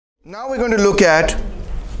Now we're going to look at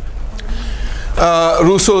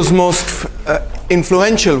Rousseau's most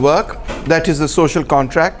influential work, that is The Social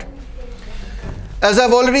Contract. As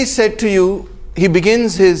I've already said to you, he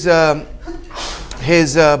begins his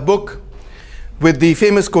book with the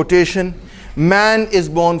famous quotation, "Man is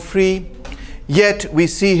born free, yet we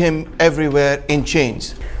see him everywhere in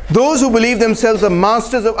chains. Those who believe themselves the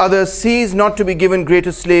masters of others cease not to be given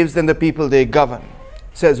greater slaves than the people they govern,"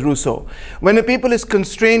 says Rousseau. When a people is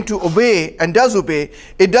constrained to obey and does obey,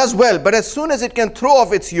 it does well, but as soon as it can throw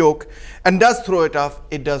off its yoke and does throw it off,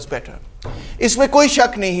 it does better. Isme koi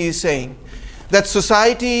shak nahi, he is saying that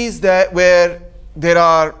societies where there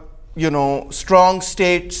are, strong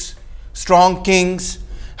states, strong kings,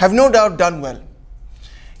 have no doubt done well.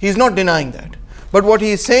 He is not denying that. But what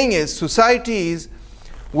he is saying is societies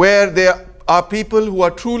where there are people who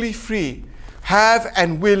are truly free have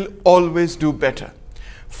and will always do better.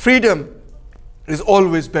 Freedom is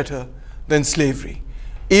always better than slavery.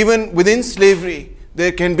 Even within slavery,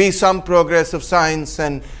 there can be some progress of science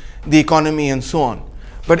and the economy and so on.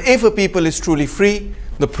 But if a people is truly free,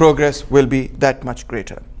 the progress will be that much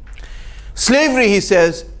greater. Slavery, he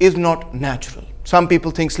says, is not natural. Some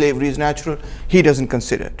people think slavery is natural. He doesn't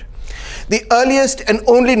consider it. The earliest and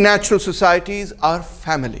only natural societies are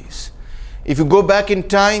families. If you go back in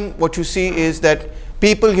time, what you see is that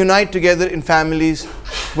people unite together in families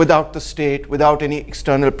without the state, without any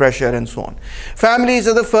external pressure and so on. Families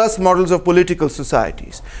are the first models of political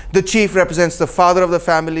societies. The chief represents the father of the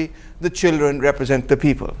family, the children represent the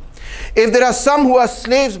people. If there are some who are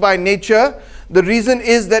slaves by nature, the reason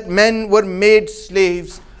is that men were made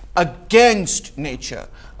slaves against nature,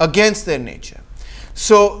 against their nature.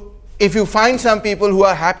 So if you find some people who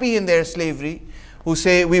are happy in their slavery, who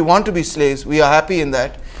say we want to be slaves, we are happy in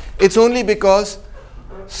that, it's only because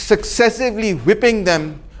successively whipping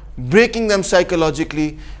them, breaking them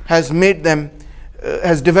psychologically has made them,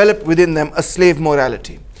 has developed within them a slave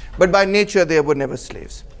morality. But by nature they were never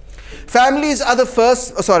slaves. Families are the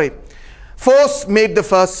first, force made the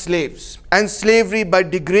first slaves, and slavery by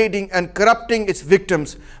degrading and corrupting its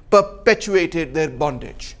victims perpetuated their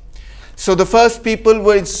bondage. So the first people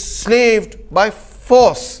were enslaved by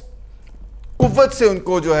force. कुव्वत से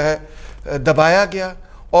उनको जो है दबाया गया,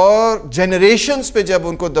 और generations पे जब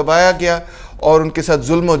उनको दबाया गया और उनके साथ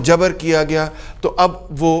जुल्म और जबर किया गया, तो अब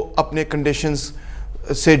वो अपने कंडीशंस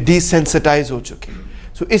से desensitized हो चुके.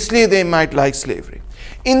 So इसलिए they might like slavery.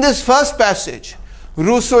 In this first passage,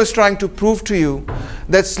 Rousseau is trying to prove to you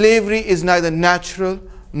that slavery is neither natural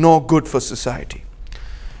nor good for society.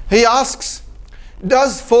 He asks,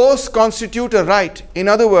 does force constitute a right? In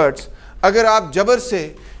other words, अगर आप जबर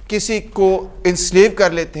से किसी को enslave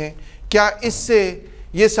कर लेते हैं, क्या इससे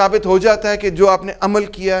ये साबित हो जाता है कि जो आपने अमल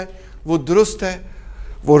किया है वो दुरुस्त है,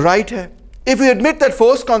 वो right है? If we admit that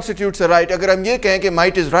force constitutes a right, अगर हम ये कहें कि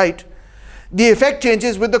might is right, the effect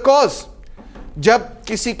changes with the cause. जब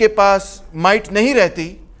किसी के पास might नहीं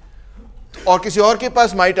रहती और किसी और के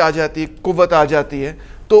पास might आ जाती है, कुव्वत आ जाती है,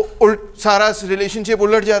 तो सारा relationship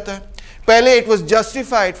उलट जाता है. पहले it was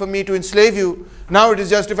justified for me to enslave you, now it is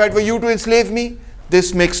justified for you to enslave me.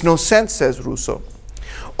 This makes no sense, says Rousseau.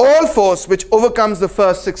 All force which overcomes the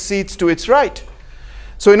first succeeds to its right.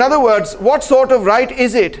 So in other words, what sort of right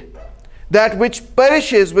is it? That which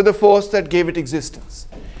perishes with the force that gave it existence.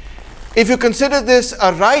 If you consider this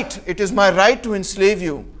a right, it is my right to enslave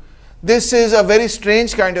you. This is a very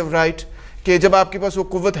strange kind of right, कि जब आपके पास वो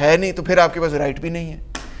कुव्वत है नहीं तो फिर आपके पास right भी नहीं है.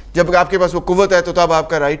 जब आपके पास वो कुव्वत है तो तब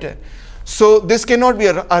आपका right है. So this cannot be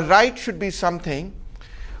a right. Should be something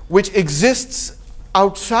which exists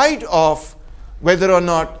outside of whether or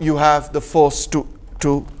not you have the force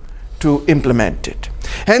to implement it.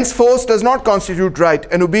 Hence, force does not constitute right,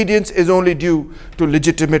 and obedience is only due to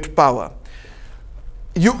legitimate power.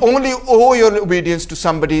 You only owe your obedience to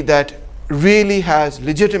somebody that really has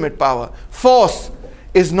legitimate power. Force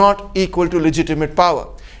is not equal to legitimate power.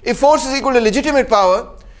 If force is equal to legitimate power,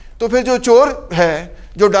 तो फिर जो चोर है,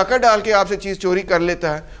 जो डाका डाल के आपसे चीज़ चोरी कर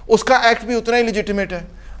लेता है, उसका एक्ट भी उतना ही legitimate है.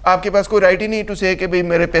 आपके पास कोई राइट ही नहीं टू से कि भाई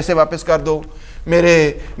मेरे पैसे वापस कर दो,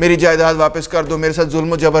 मेरी जायदाद वापस कर दो, मेरे साथ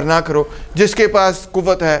जुल्म जबर ना करो. जिसके पास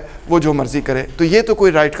कुव्वत है वो जो मर्जी करे. तो ये तो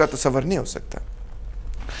कोई राइट का तस्वर नहीं हो सकता.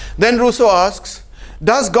 Then Rousseau asks,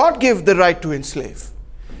 does God give the right to enslave?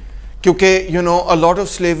 क्योंकि a lot of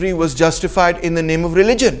slavery was justified in the name of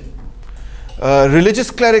religion. Religious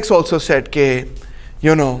clerics also said कि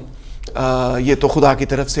ये तो खुदा की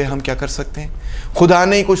तरफ से हम क्या कर सकते हैं. खुदा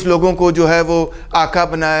ने कुछ लोगों को जो है वो आका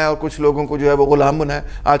बनाया और कुछ लोगों को जो है वो गुलाम बनाया.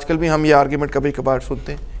 आजकल भी हम ये आर्ग्यूमेंट कभी कभार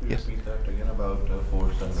सुनते हैं. Yes.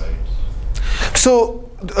 So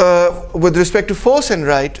with respect to force and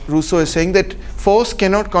right, Rousseau is saying that force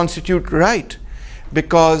cannot constitute right,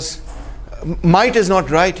 because might is not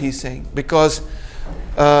right, he's saying, because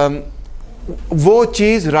वो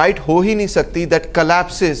चीज़ right हो ही नहीं सकती that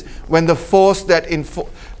collapses when the force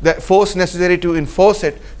that force necessary to enforce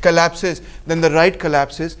it collapses, then the right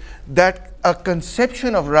collapses. That a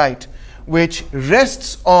conception of right which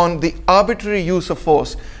rests on the arbitrary use of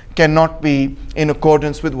force cannot be in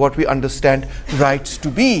accordance with what we understand rights to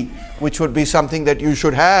be, which would be something that you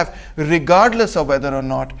should have regardless of whether or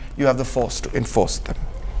not you have the force to enforce them.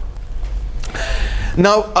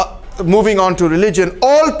 Now, moving on to religion,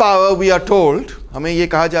 all power, we are told, हमें ये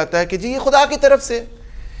कहा जाता है कि जी ये खुदा की तरफ से,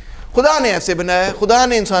 खुदा ने ऐसे बनाया है, खुदा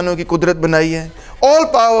ने इंसानों की कुदरत बनाई है. All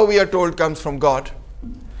power, we are told, comes from God.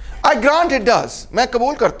 I grant it does. मैं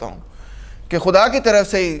कबूल करता हूँ कि खुदा की तरफ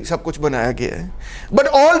से ही सब कुछ बनाया गया है. But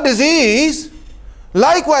all disease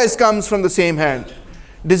likewise comes from the same hand.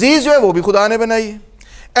 Disease जो है वो भी खुदा ने बनाई है.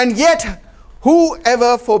 And yet,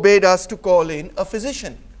 whoever forbade us to call in a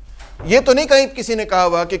physician? ये तो नहीं कहीं किसी ने कहा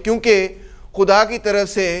हुआ कि क्योंकि खुदा की तरफ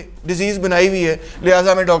से डिजीज बनाई हुई है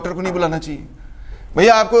लिहाजा हमें डॉक्टर को नहीं बुलाना चाहिए.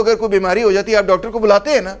 भैया आपको अगर कोई बीमारी हो जाती है आप डॉक्टर को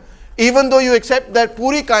बुलाते हैं ना, even though you accept that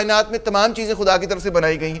पूरी कायनात में तमाम चीज़ें खुदा की तरफ से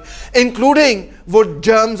बनाई गई हैं, इंक्लूडिंग वो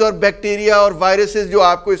जर्म्स और बैक्टीरिया और वायरसेस जो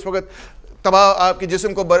आपको इस वक्त तबाह आपके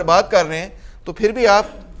जिस्म को बर्बाद कर रहे हैं, तो फिर भी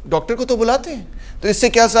आप डॉक्टर को तो बुलाते हैं. तो इससे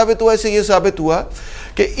क्या साबित हुआ? इससे ये साबित हुआ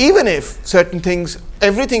कि even if certain things,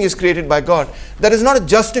 everything is created by God, that is not a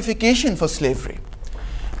justification for slavery,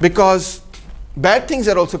 because bad things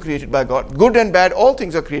are also created by God. Good and bad, all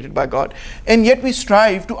things are created by God, and yet we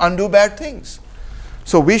strive to undo bad things.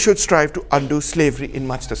 So we should strive to undo slavery in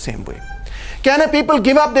much the same way. Can a people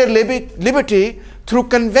give up their liberty through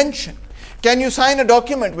convention? Can you sign a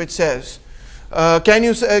document which says,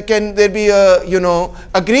 can there be a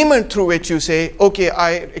agreement through which you say, okay,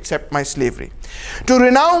 I accept my slavery? To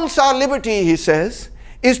renounce our liberty, he says,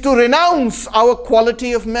 is to renounce our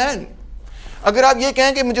quality of man. अगर आप ये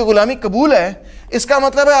कहें कि मुझे गुलामी कबूल है, इसका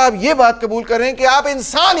मतलब है आप ये बात कबूल कर रहे हैं कि आप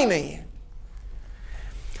इंसान ही नहीं हैं.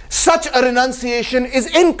 Such a renunciation is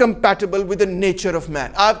incompatible with the nature of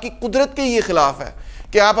man. आपकी कुदरत के ये खिलाफ है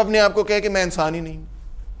कि आप अपने आप को कहें कि मैं इंसान ही नहीं हूं,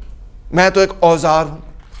 मैं तो एक औजार हूं,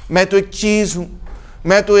 मैं तो एक चीज़ हूं,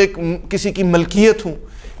 मैं तो एक किसी की मलकियत हूं.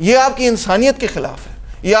 ये आपकी इंसानियत के खिलाफ है.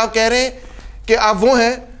 ये आप कह रहे हैं कि आप वो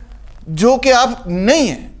हैं जो कि आप नहीं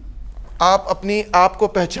हैं, आप अपनी आप को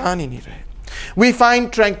पहचान ही नहीं रहे. We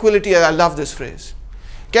find tranquility, I love this phrase.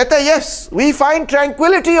 कहता है yes, we find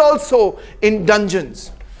tranquility also in dungeons.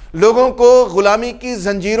 लोगों को गुलामी की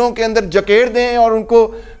जंजीरों के अंदर जकेड़ दें और उनको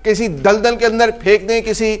किसी दलदल के अंदर फेंक दें,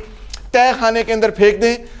 किसी तय खाने के अंदर फेंक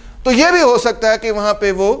दें, तो यह भी हो सकता है कि वहां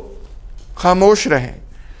पे वो खामोश रहें.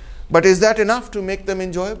 But is that enough to make them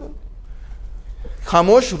enjoyable?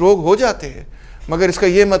 खामोश रोग हो जाते हैं, मगर इसका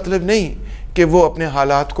ये मतलब नहीं कि वो अपने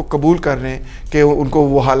हालात को कबूल कर रहे हैं, कि उनको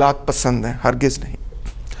वो हालात पसंद हैं. हरगिज नहीं.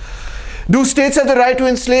 Do states have the right to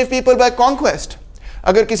enslave people by conquest?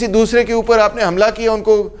 अगर किसी दूसरे के ऊपर आपने हमला किया, उन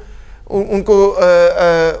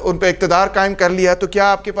पे इक़्तिदार कायम कर लिया, तो क्या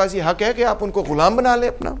आपके पास ये हक है कि आप उनको गुलाम बना लें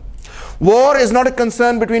अपना? War is not a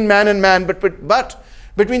concern between man and man, but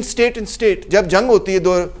between state and state. जब जंग होती है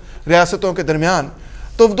दो रियासतों के दरमियान,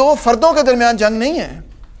 तो दो फर्दों के दरमियान जंग नहीं है,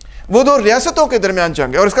 वो दो रियासतों के दरमियान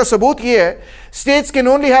जंग है. और इसका सबूत ये है, states can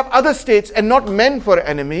only have other states and not men for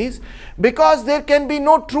enemies, because there can be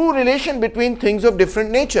no true relation between things of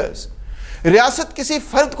different natures. रियासत किसी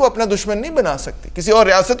फर्द को अपना दुश्मन नहीं बना सकती, किसी और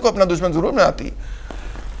रियासत को अपना दुश्मन जरूर बनाती है.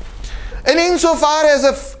 And insofar as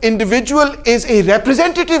an individual is a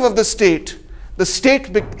representative of the state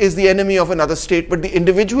is the enemy of another state, but the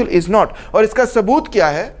individual is not. और इसका सबूत क्या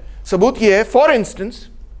है? सबूत ये है, for instance,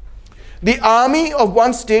 the army of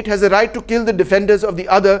one state has a right to kill the defenders of the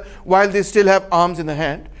other while they still have arms in the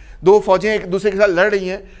hand. दो फौजें एक दूसरे के साथ लड़ रही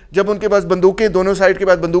हैं, जब उनके पास बंदूकें, दोनों साइड के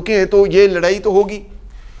पास बंदूकें हैं, तो ये लड़ाई तो होगी,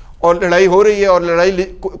 और लड़ाई हो रही है, और लड़ाई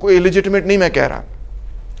कोई इलिजिटिमेट नहीं मैं कह रहा.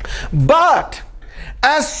 But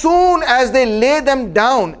as soon as they lay them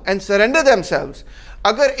down and surrender themselves,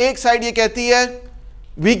 अगर एक साइड ये कहती है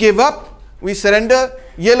we give up, we surrender,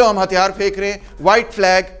 ये लो हम हथियार फेंक रहे हैं, white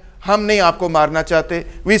flag, हम नहीं आपको मारना चाहते,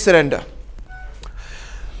 we surrender.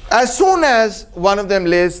 As soon as one of them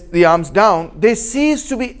lays the arms down, they cease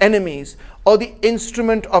to be enemies or the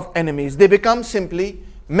instrument of enemies. They become simply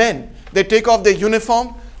men. They take off their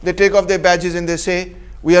uniform, they take off their badges, and they say,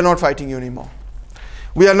 we are not fighting you anymore.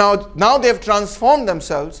 We are now they have transformed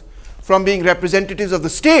themselves from being representatives of the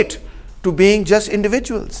state to being just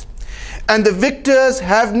individuals. And the victors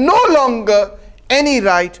have no longer any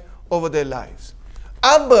right over their lives.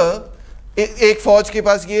 अब एक फौज के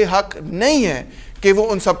पास ये हक नहीं है कि वो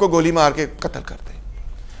उन सबको गोली मार के कत्ल कर दे.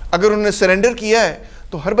 अगर उन्होंने सरेंडर किया है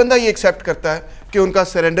तो हर बंदा ये एक्सेप्ट करता है कि उनका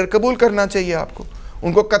सरेंडर कबूल करना चाहिए आपको,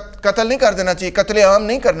 उनको कत्ल नहीं कर देना चाहिए, कत्ले आम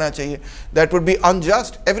नहीं करना चाहिए. That would be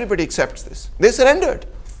unjust. Everybody accepts this. They surrendered.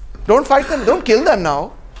 Don't fight them, don't kill them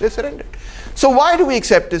now. They surrendered. So why do we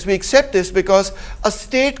accept this? We accept this because a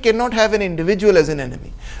state cannot have an individual as an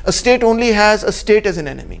enemy. A state only has a state as an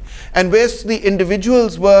enemy. And where the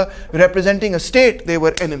individuals were representing a state, they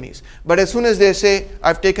were enemies. But as soon as they say,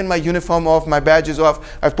 I've taken my uniform off, my badge is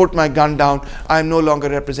off, I've put my gun down, I'm no longer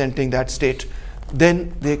representing that state,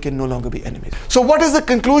 then they can no longer be enemies. So what is the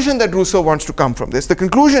conclusion that Rousseau wants to come from this? The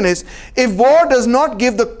conclusion is, if war does not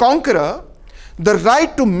give the conqueror the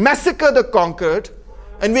right to massacre the conquered,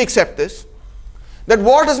 and we accept this, that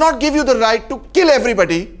war does not give you the right to kill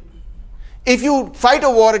everybody. If you fight a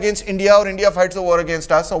war against India, or India fights a war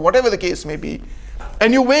against us, or whatever the case may be,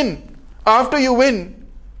 and you win, after you win,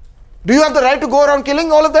 do you have the right to go around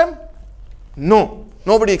killing all of them? No,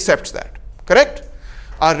 nobody accepts that, correct?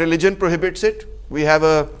 Our religion prohibits it. We have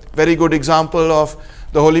a very good example of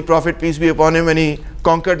the Holy Prophet, peace be upon him, when he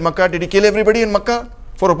conquered Makkah. Did he kill everybody in Makkah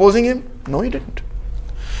for opposing him? No, he didn't.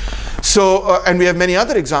 So, and we have many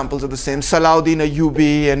other examples of the same, Salahuddin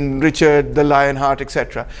Ayyubi and Richard the Lionheart,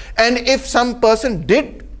 etc. And if some person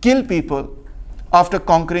did kill people after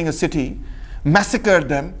conquering a city, massacred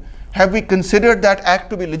them, have we considered that act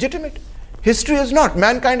to be legitimate? History has not.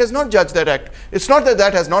 Mankind has not judged that act. It's not that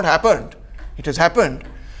that has not happened. It has happened.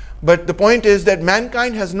 But the point is that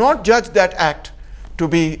mankind has not judged that act to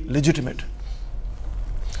be legitimate.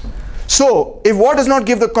 So, if war does not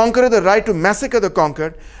give the conqueror the right to massacre the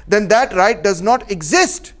conquered, then that right does not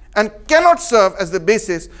exist and cannot serve as the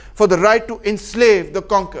basis for the right to enslave the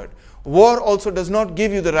conquered. War also does not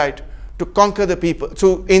give you the right to conquer the people,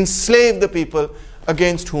 to enslave the people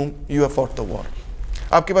against whom you have fought the war.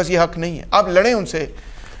 आपके पास ये हक नहीं है. आप लड़ें उनसे.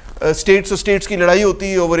 States और states की लड़ाई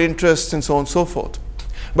होती है over interests and so on and so forth.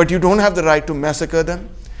 But you don't have the right to massacre them,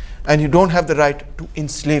 and you don't have the right to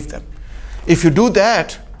enslave them. If you do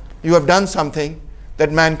that, you have done something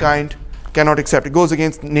that mankind cannot accept. It goes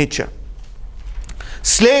against nature.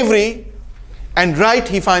 Slavery and right,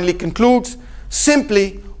 he finally concludes,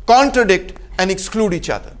 simply contradict and exclude each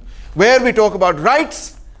other. Where we talk about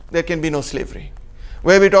rights, there can be no slavery.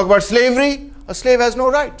 Where we talk about slavery, a slave has no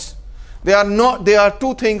rights. They are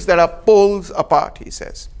two things that are poles apart, he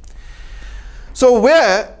says. So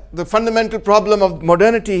where the fundamental problem of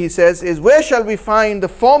modernity, he says, is where shall we find the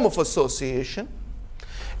form of association?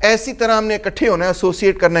 ऐसी तरह हमने इकट्ठे होना है,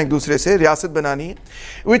 associate करना एक दूसरे से, रियासत बनानी है,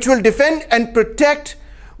 which will defend and protect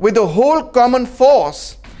with the whole common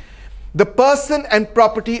force the person and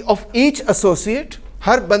property of each associate,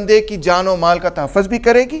 हर बंदे की जान और माल का तहफ़्फ़ुज़ भी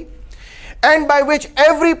करेगी, and by which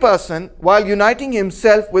every person, while uniting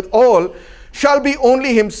himself with all, shall be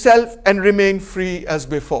only himself and remain free as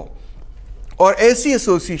before. और ऐसी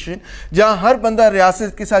association जहां हर बंदा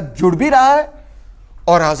रियासत के साथ जुड़ भी रहा है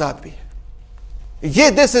और आज़ाद भी है. ये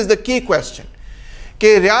this is the key question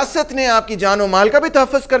कि रियासत ने आपकी जान और माल का भी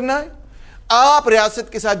तहफ़्फ़ुज़ करना है, आप रियासत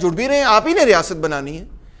के साथ जुड़ भी रहे हैं, आप ही ने रियासत बनानी है,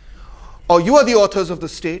 और you are the author's of the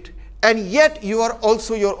state, and yet you are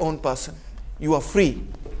also your own person. You are free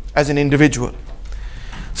as an individual.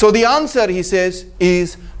 So the answer, he says,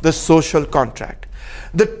 is the social contract,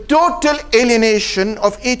 the total alienation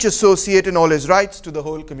of each associate and all his rights to the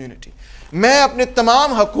whole community. मैं अपने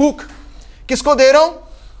तमाम हकूक किसको दे रहा हूं?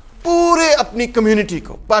 पूरे अपनी community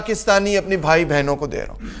को, पाकिस्तानी अपने भाई बहनों को दे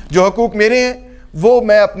रहा हूं. जो हकूक मेरे हैं वो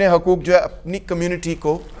मैं अपने हकूक जो है अपनी कम्युनिटी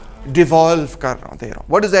को डिवॉल्व कर रहा हूं, दे रहा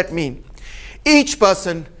हूं. What does that mean? Each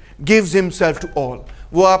person gives himself to all.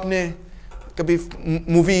 वो आपने कभी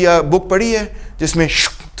मूवी या बुक पढ़ी है जिसमें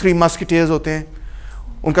 3 मस्केटियर्स होते हैं?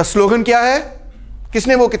 उनका स्लोगन क्या है?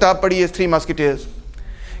 किसने वो किताब पढ़ी है, 3 मस्केटियर्स?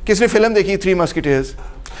 किसने फिल्म देखी 3 मस्केटियर्स?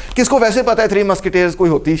 किसको वैसे पता है 3 मस्केटियर्स कोई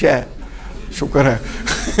होती है? शुक्र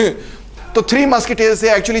है. तो 3 मस्केटियर्स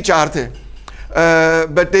से एक्चुअली 4 थे,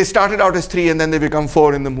 but they started out as 3 and then they become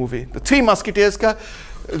 4 in the movie. The 3 musketeers का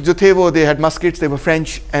जो थे वो, they had मस्केट्स, they were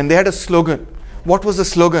French, and they had a slogan. What was the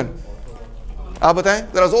slogan? आप बताएं,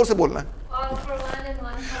 जरा जोर से बोलना है.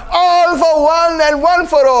 All for one and one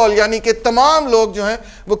for all. यानी कि तमाम लोग जो हैं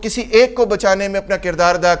वो किसी एक को बचाने में अपना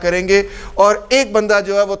किरदार अदा करेंगे, और एक बंदा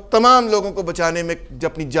जो है वो तमाम लोगों को बचाने में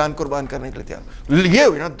अपनी जान कुर्बान करने के लिए तैयार. ये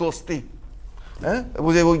हुई ना दोस्ती.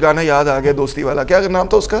 मुझे वो गाना याद आ गया, दोस्ती वाला. क्या नाम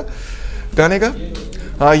था उसका गाने का?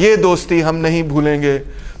 हाँ, ये दोस्ती हम नहीं भूलेंगे,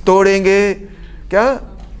 तोड़ेंगे क्या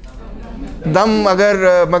दम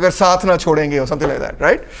मगर साथ ना छोड़ेंगे, or something like that,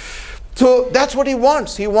 right? So that's what he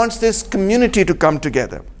wants. He wants this community to come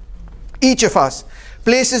together. Each of us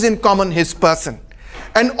places in common his person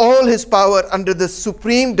and all his power under the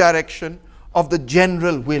supreme direction of the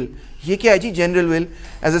general will. ये क्या है जी general will?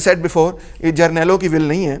 As I said before, ये जर्नैलों की will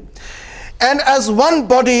नहीं है. And as one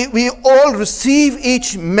body, we all receive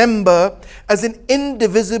each member as an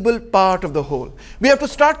indivisible part of the whole. We have to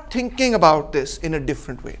start thinking about this in a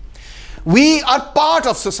different way. We are part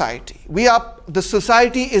of society. The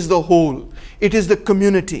society is the whole. It is the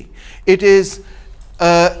community. It is,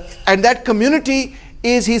 and that community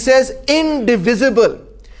is, he says, indivisible.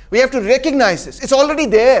 We have to recognize this. It's already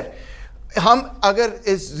there. हम अगर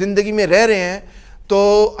इस जिंदगी में रह रहे हैं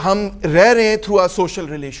तो हम रह रहे हैं through our social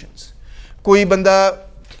relations. कोई बंदा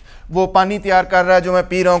वो पानी तैयार कर रहा है जो मैं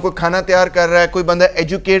पी रहा हूँ, कोई खाना तैयार कर रहा है, कोई बंदा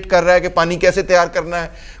एजुकेट कर रहा है कि पानी कैसे तैयार करना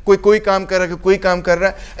है, कोई काम कर रहा है, कोई काम कर रहा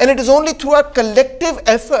है. And it is only through our collective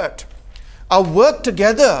effort, our work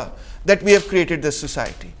together, that we have created this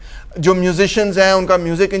society. जो म्यूजिशियंस हैं उनका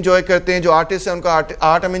म्यूजिक एंजॉय करते हैं, जो आर्टिस्ट हैं उनका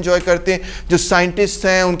आर्ट हम एंजॉय करते हैं, जो साइंटिस्ट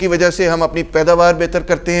हैं उनकी वजह से हम अपनी पैदावार बेहतर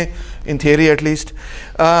करते हैं, in theory at least,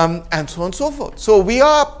 and so on and so forth. So we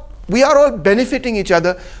are all benefiting each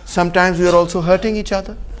other. Sometimes we are also hurting each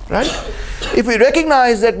other, right? If we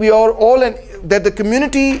recognize that we are all, and that the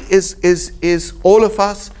community is all of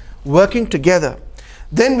us working together,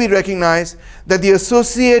 then we recognize that the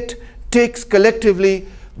associate takes collectively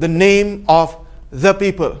the name of the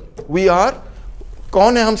people. We are,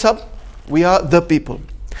 kaun hai hum sab? We are the people.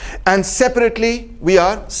 And separately, we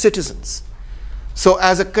are citizens. So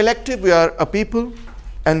as a collective, we are a people,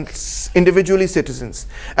 and individually citizens,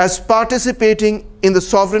 as participating in the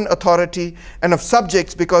sovereign authority and of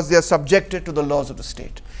subjects because they are subjected to the laws of the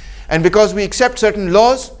state. And because we accept certain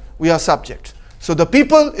laws, we are subject. So the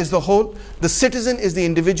people is the whole, the citizen is the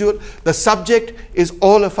individual, the subject is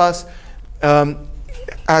all of us,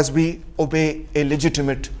 as we obey a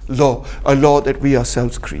legitimate law, a law that we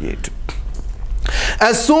ourselves create.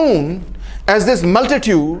 As soon as this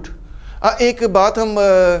multitude, एक बात हम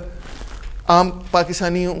आम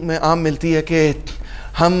पाकिस्तानियों में आम मिलती है कि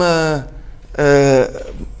हम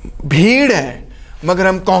भीड़ हैं मगर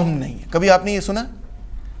हम कौम नहीं है. कभी आपने ये सुना?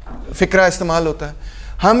 फ़िक्रा इस्तेमाल होता है,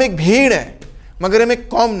 हम एक भीड़ हैं मगर हम एक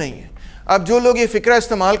कौम नहीं है. अब जो लोग ये फ़िक्रा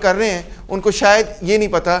इस्तेमाल कर रहे हैं उनको शायद ये नहीं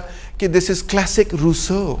पता कि this is classic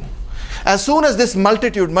Rousseau. As soon as this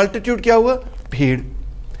multitude क्या हुआ? भीड़.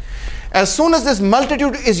 As soon as this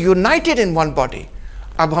multitude is united in one body,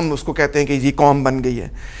 अब हम उसको कहते हैं कि ये कौम बन गई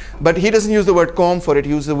है. But he doesn't use the word कौम for it,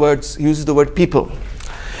 he uses the word people.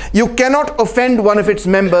 You cannot offend one of its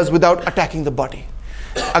members without attacking the body.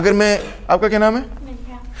 अगर मैं, आपका क्या नाम है?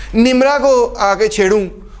 निम्रा को आगे छेड़ूं,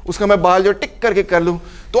 उसका मैं बाल जो टिक करके कर लूं,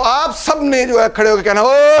 तो आप सब ने जो है खड़े होकर कहना,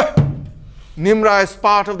 ओह, Nimra is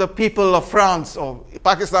part of the people of France or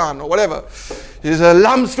Pakistan or whatever. She's a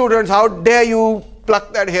LUM student, how dare you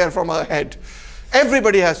pluck that hair from her head?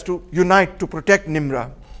 Everybody has to unite to protect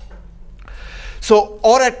Nimra. So,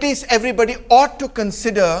 or at least everybody ought to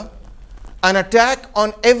consider an attack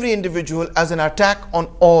on every individual as an attack on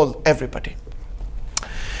everybody.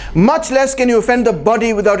 Much less can you offend the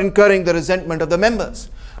body without incurring the resentment of the members.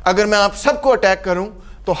 अगर मैं आप सबको attack करूं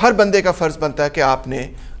तो हर बंदे का फर्ज बनता है कि आपने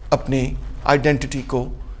अपनी आइडेंटिटी को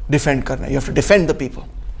डिफेंड करना है. You have to defend the people.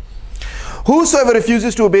 Whosoever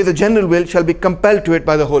refuses to obey the general will shall be compelled to it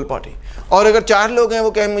by the whole body. और अगर चार लोग हैं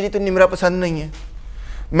वो कहें मुझे तो निम्रा पसंद नहीं है,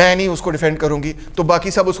 मैं नहीं उसको डिफेंड करूंगी, तो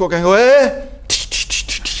बाकी सब उसको कहेंगे ओए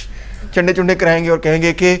चंडे चुंडे कराएंगे और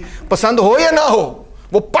कहेंगे कि पसंद हो या ना हो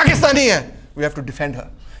वो पाकिस्तानी है, we have to defend her.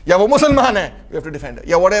 या वो मुसलमान है, we have to defend her.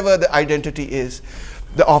 या whatever the identity is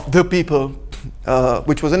of the people,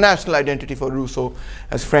 which was a national identity for Rousseau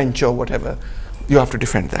as French or whatever, you have to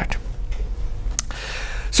defend that.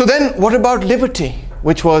 So then what about liberty,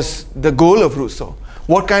 which was the goal of Rousseau?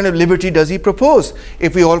 What kind of liberty does he propose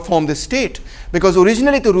if we all form this state? Because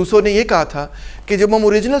originally तो Rousseau ने ये कहा था कि जब हम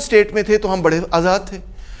original state में थे तो हम बड़े आज़ाद थे.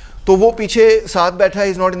 तो वो पीछे साथ बैठा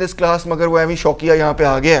है, is not in this class, मगर वो एमी शौकिया यहाँ पे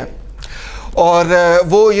आ गया है और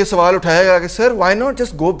वो ये सवाल उठाएगा कि sir why not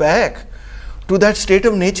just go back to that state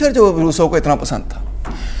of nature जो रूसो को इतना पसंद था.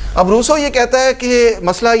 अब रूसो ये कहता है कि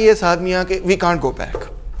मसला ये साथ मियाँ कि we can't go back,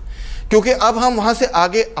 क्योंकि अब हम वहाँ से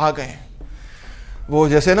आगे आ गए. वो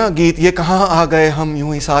जैसे ना गीत, ये कहाँ आ गए हम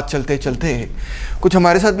यूं ही साथ चलते चलते, कुछ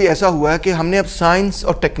हमारे साथ भी ऐसा हुआ है कि हमने अब साइंस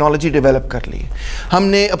और टेक्नोलॉजी डेवलप कर ली,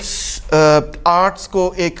 हमने अब आर्ट्स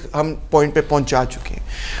को एक हम पॉइंट पे पहुंचा चुके हैं,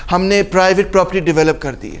 हमने प्राइवेट प्रॉपर्टी डेवलप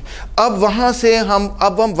कर दी है. अब वहाँ से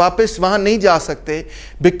हम वापस वहाँ नहीं जा सकते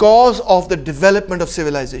because of the development of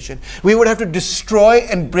civilisation. We would have to destroy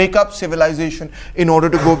and break up civilisation in order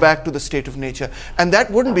to go back to the state of nature, and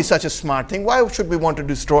that wouldn't be such a smart thing. Why should we want to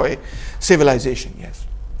destroy civilization? Yes.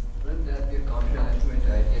 Wouldn't that be a counter-enlightenment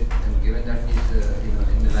idea? And given that he's, an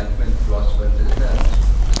Enlightenment philosopher, isn't that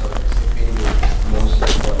sort of most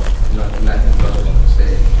of Enlightenment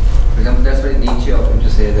example, that's very Nietzsche of him to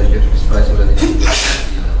say that you have to destroy civilization.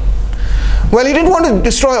 Well, he didn't want to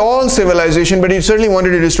destroy all civilization, but he certainly wanted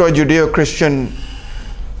to destroy Judeo-Christian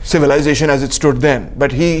civilization as it stood then.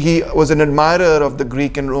 But he was an admirer of the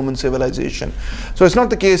Greek and Roman civilization. So it's not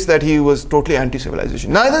the case that he was totally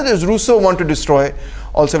anti-civilization. Neither does Rousseau want to destroy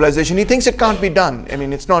all civilization. He thinks it can't be done. I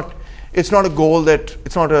mean, it's not a goal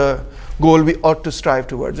we ought to strive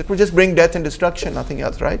towards. It will just bring death and destruction, nothing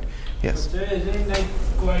else, right? Yes. So isn't it like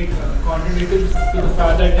quite contradictory to the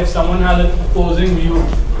fact that if someone has an opposing view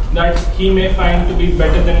that he may find to be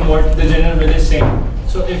better than what the general will is saying,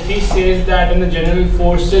 so if he says that and the general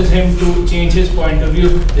forces him to change his point of view,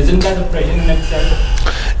 isn't that oppression in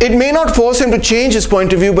itself? It may not force him to change his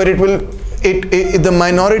point of view, but the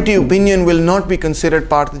minority opinion will not be considered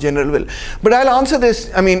part of the general will. But I'll answer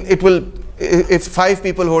this. I mean, if 5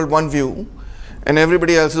 people hold one view and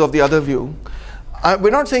everybody else is of the other view,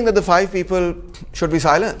 we're not saying that the 5 people should be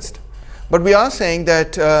silenced, but we are saying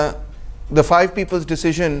that the 5 people's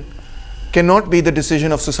decision cannot be the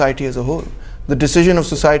decision of society as a whole. The decision of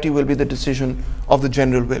society will be the decision of the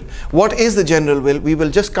general will. What is the general will? We will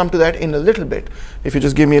just come to that in a little bit, if you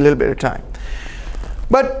just give me a little bit of time.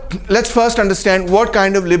 But let's first understand what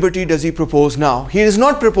kind of liberty does he propose now. He is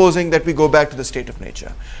not proposing that we go back to the state of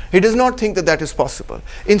nature. He does not think that that is possible.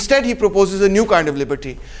 Instead, he proposes a new kind of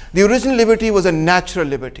liberty. The original liberty was a natural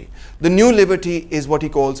liberty. The new liberty is what he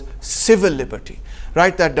calls civil liberty.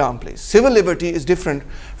 Write that down, please. Civil liberty is different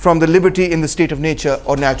from the liberty in the state of nature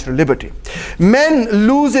or natural liberty. Man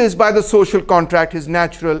loses by social contract his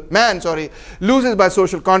natural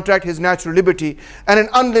liberty and an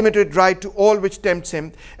unlimited right to all which tempts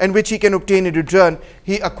him and which he can obtain in return.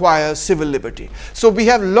 He acquires civil liberty. So we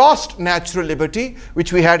have lost natural liberty,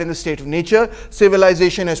 which we had in the state of nature.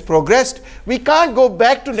 Civilization has progressed. We can't go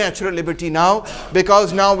back to natural liberty now,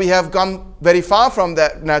 because now we have come very far from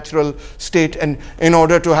that natural state, and in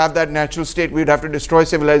order to have that natural state, we'd have to destroy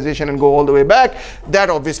civilization and go all the way back. That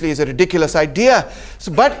obviously is a ridiculous idea.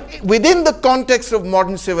 So, but within the context of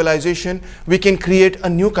modern civilization, we can create a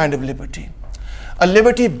new kind of liberty, a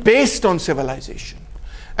liberty based on civilization,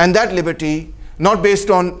 and that liberty not based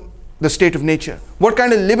on the state of nature. What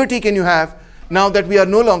kind of liberty can you have now that we are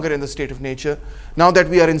no longer in the state of nature? Now that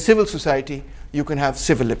we are in civil society, you can have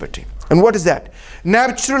civil liberty. And what is that?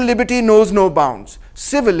 Natural liberty knows no bounds.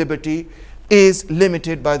 Civil liberty is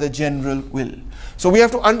limited by the general will. So we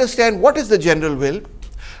have to understand what is the general will,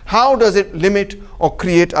 how does it limit or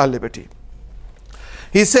create our liberty.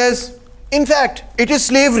 He says, in fact, it is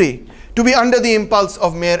slavery to be under the impulse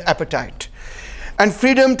of mere appetite, and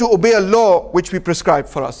freedom to obey a law which we prescribe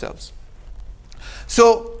for ourselves.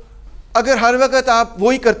 So, अगर हर वक्त आप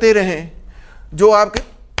वही करते रहें जो आपके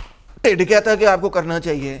टेढ़ कहता कि आपको करना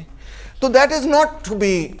चाहिए, तो that is not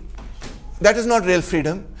real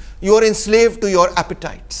freedom. You are enslaved to your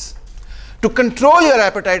appetites. To control your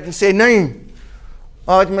appetite and say, नहीं,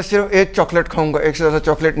 आज मैं सिर्फ एक चॉकलेट खाऊंगा, एक से ज़्यादा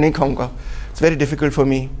चॉकलेट नहीं खाऊंगा. It's very difficult for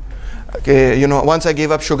me. Okay, you know, once I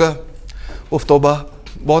gave up sugar, उफ तौबा,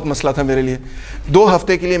 बहुत मसला था मेरे लिए. 2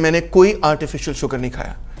 हफ्ते के लिए मैंने कोई artificial sugar नहीं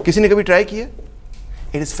खाया. किसी ने कभी try किया?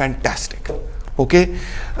 It is fantastic. Okay,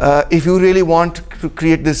 if you really want to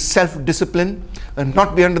create this self-discipline and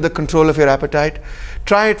not be under the control of your appetite,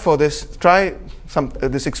 try it for this. Try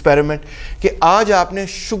this experiment कि आज आपने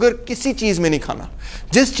sugar किसी चीज़ में नहीं खाना.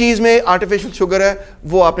 जिस चीज़ में artificial sugar है,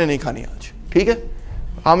 वो आपने नहीं खानी आज. ठीक है?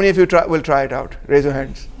 How many of you will try it out? Raise your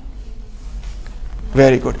hands.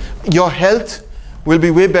 Very good. Your health will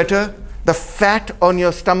be way better. The fat on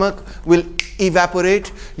your stomach will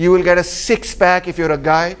evaporate. You will get a 6-pack if you're a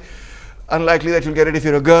guy. Unlikely that you'll get it if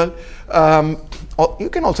you're a girl. Or you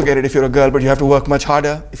can also get it if you're a girl, but you have to work much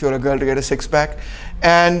harder if you're a girl to get a 6-pack.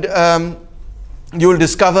 And you will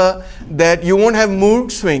discover that you won't have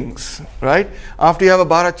mood swings, right? After you have a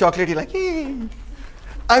bar of chocolate, you're like, hey,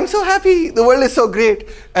 I'm so happy, the world is so great.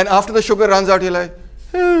 And after the sugar runs out, you're like,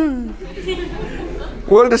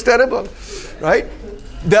 world is terrible, right?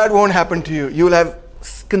 That won't happen to you. You will have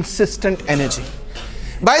consistent energy.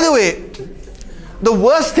 By the way, the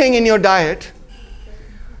worst thing in your diet,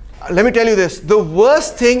 let me tell you this, the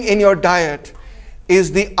worst thing in your diet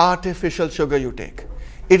is the artificial sugar you take.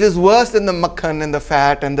 It is worse than the makhan and the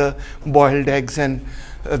fat and the boiled eggs and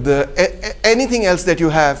anything else that you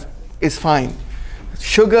have is fine.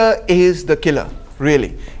 Sugar is the killer,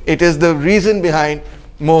 really. It is the reason behind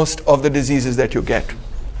most of the diseases that you get.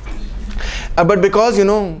 But because, you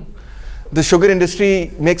know, the sugar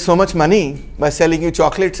industry makes so much money by selling you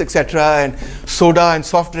chocolates, etc., and soda and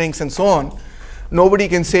soft drinks and so on, nobody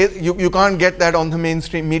can say, you can't get that on the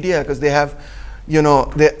mainstream media because they have, you know,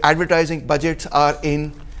 their advertising budgets are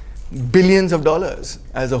in billions of dollars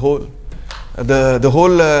as a whole. The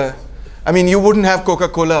whole, I mean, you wouldn't have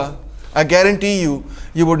Coca-Cola. I guarantee you,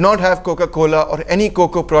 you would not have Coca-Cola or any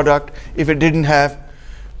cocoa product if it didn't have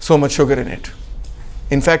so much sugar in it.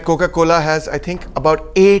 In fact, Coca-Cola has, I think,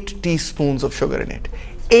 about 8 teaspoons of sugar in it.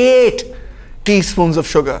 8 teaspoons of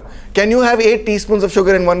sugar. Can you have 8 teaspoons of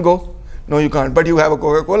sugar in one go? No, you can't. But you have a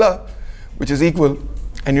Coca-Cola, which is equal,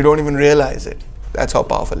 and you don't even realize it. That's how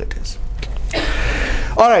powerful it is.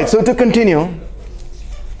 All right, so to continue.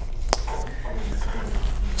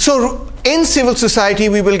 So in civil society,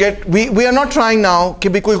 we will get, we are not trying now कि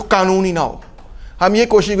भी कोई कानून ही ना हो. हम ये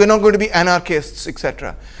कोशिश, we're not going to be anarchists,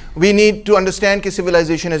 etc. We need to understand that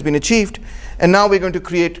civilization has been achieved, and now we're going to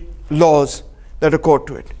create laws that accord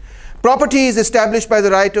to it. Property is established by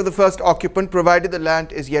the right of the first occupant, provided the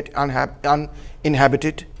land is yet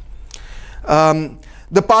uninhabited.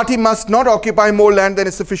 The party must not occupy more land than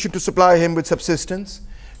is sufficient to supply him with subsistence,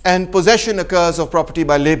 and possession occurs of property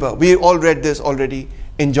by labor. We all read this already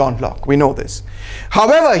in John Locke. We know this.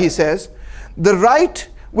 However, he says, the right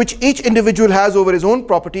which each individual has over his own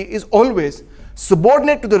property is always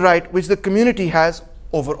subordinate to the right which the community has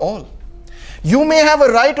over all. You may have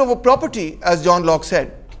a right over property, as John Locke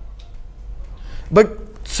said, but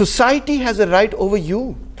society has a right over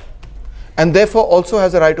you, and therefore also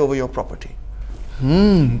has a right over your property.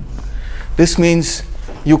 This means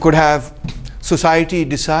you could have society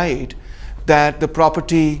decide that the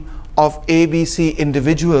property of ABC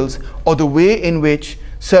individuals, or the way in which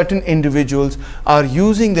certain individuals are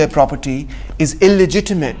using their property, is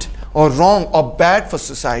illegitimate or wrong or bad for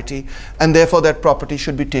society, and therefore that property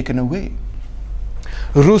should be taken away.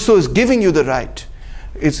 Rousseau is giving you the right.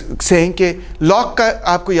 It's saying कि lock का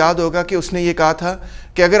आपको याद होगा कि उसने ये कहा था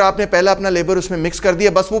कि अगर आपने पहला अपना लेबर उसमें मिक्स कर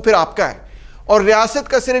दिया, बस वो फिर आपका है, और रियासत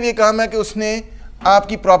का सिर्फ ये काम है कि उसने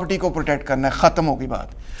आपकी प्रॉपर्टी को प्रोटेक्ट करना है, खत्म होगी बात.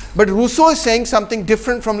 But Rousseau is saying something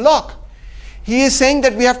different from Locke. He is saying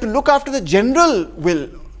that we have to look after the general will,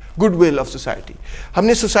 goodwill of society.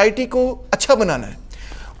 हमने society को अच्छा बनाना है,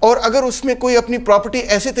 और अगर उसमें कोई अपनी प्रॉपर्टी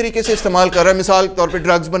ऐसे तरीके से इस्तेमाल कर रहा है, मिसाल के तौर पे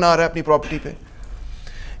ड्रग्स बना रहा है अपनी प्रॉपर्टी पे,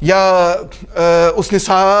 या उसने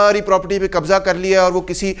सारी प्रॉपर्टी पे कब्जा कर लिया और वो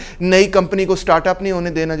किसी नई कंपनी को स्टार्टअप नहीं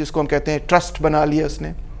होने देना, जिसको हम कहते हैं ट्रस्ट बना लिया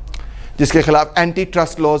उसने, जिसके खिलाफ एंटी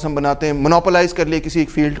ट्रस्ट लॉज हम बनाते हैं, मोनोपोलाइज कर लिए किसी एक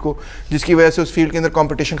फील्ड को, जिसकी वजह से उस फील्ड के अंदर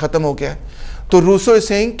कंपटीशन खत्म हो गया है. तो रूसो इज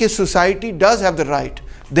सेइंग कि society does have the right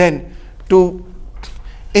then to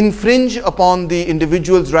infringe upon the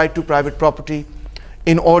individual's right to private property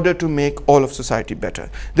in order to make all of society better.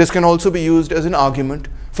 This can also be used as an argument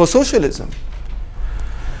for socialism.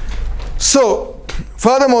 So,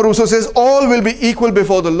 furthermore, Rousseau says all will be equal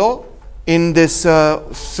before the law in this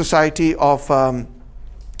society of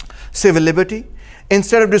civil liberty.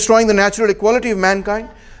 Instead of destroying the natural equality of mankind,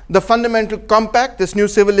 the fundamental compact, this new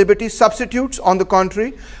civil liberty, substitutes, on the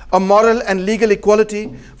contrary, a moral and legal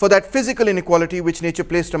equality for that physical inequality which nature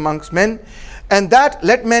placed amongst men, and that,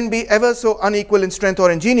 let men be ever so unequal in strength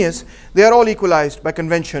or in genius, they are all equalized by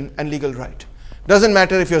convention and legal right. Doesn't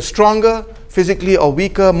matter if you're stronger physically or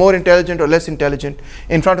weaker, more intelligent or less intelligent,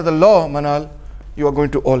 in front of the law, Manal, you are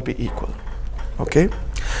going to all be equal. Okay?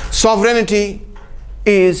 Sovereignty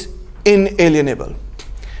is inalienable.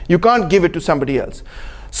 You can't give it to somebody else.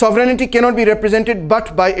 Sovereignty cannot be represented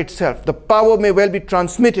but by itself. The power may well be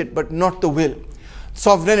transmitted, but not the will.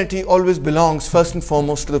 Sovereignty always belongs first and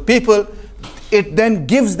foremost to the people. It then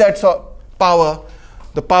gives that power,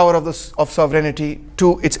 the power of sovereignty,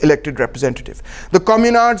 to its elected representative. The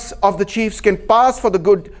communards of the chiefs can pass for the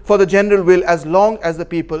good, for the general will, as long as the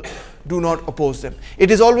people do not oppose them. It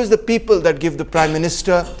is always the people that give the prime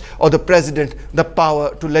minister or the president the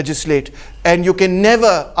power to legislate, and you can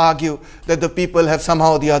never argue that the people have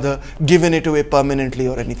somehow or the other given it away permanently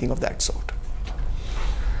or anything of that sort.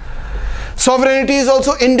 Sovereignty is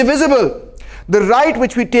also indivisible. The right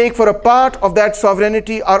which we take for a part of that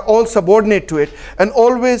sovereignty are all subordinate to it, and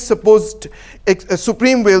always supposed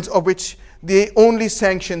supreme wills of which they only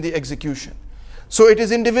sanction the execution. So it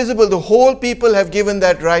is indivisible. The whole people have given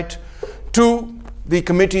that right to the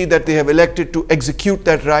committee that they have elected to execute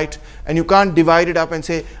that right, and you can't divide it up and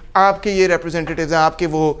say आपके ये representatives हैं, आपके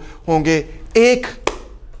वो होंगे, एक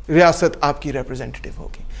रियासत आपकी representative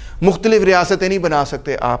होगी. मुख्तलिफ रियासतें नहीं बना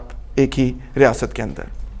सकते आप एक ही रियासत के अंदर.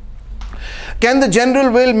 Can the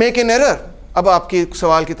general will make an error? अब आपके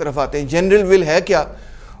सवाल की तरफ आते हैं, general will है क्या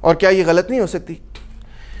और क्या ये गलत नहीं हो सकती?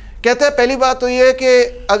 कहता है पहली बात तो ये है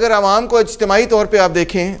कि अगर आवाम को इज्तिमाई तौर पे आप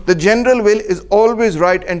देखें, the general will is always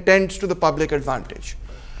right and tends to the public advantage.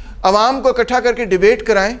 आवाम को इकट्ठा करके डिबेट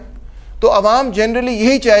कराएं तो आवाम जनरली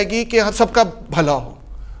यही चाहेगी कि सबका भला हो.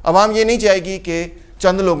 आवाम ये नहीं चाहेगी कि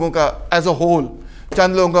चंद लोगों का एज अ होल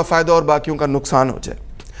चंद लोगों का फ़ायदा और बाकियों का नुकसान हो जाए.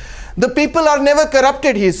 The people are never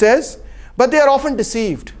corrupted, he says, but they are often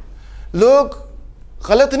deceived. लोग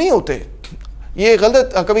गलत नहीं होते. ये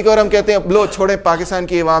गलत, कभी कभार हम कहते हैं लो छोड़े, पाकिस्तान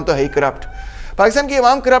की अवाम तो है ही करप्ट. पाकिस्तान की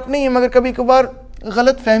अवाम करप्ट नहीं है, मगर कभी कभार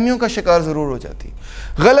गलत फहमियों का शिकार ज़रूर हो जाती,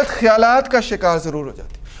 गलत ख्यालात का शिकार ज़रूर हो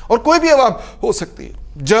जाती. और कोई भी अवाम हो सकती है.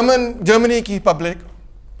 जर्मनी की पब्लिक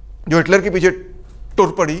जो हिटलर के पीछे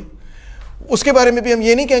टुर पड़ी, उसके बारे में भी हम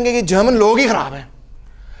ये नहीं कहेंगे कि जर्मन लोग ही ख़राब हैं.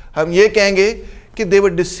 हम ये कहेंगे कि they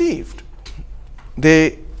were deceived.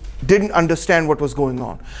 They didn't understand what was going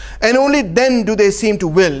on. And only then do they seem to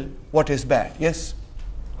will what is bad. Yes?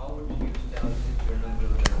 How would you establish general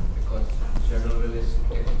will then? Because general will is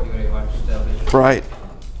technically very hard to establish. Right.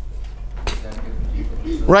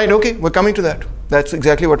 Right, okay, we're coming to that. That's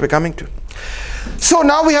exactly what we're coming to. So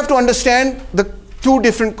now we have to understand the two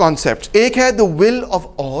different concepts. एक है the will of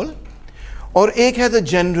all और एक है the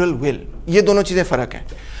general will. ये दोनों चीज़ें फ़र्क हैं.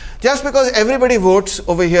 Just because everybody votes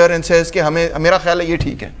over here and says कि हमें, मेरा ख्याल है ये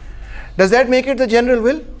ठीक है, does that make it the general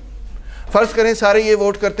will? फ़र्ज़ करें सारे ये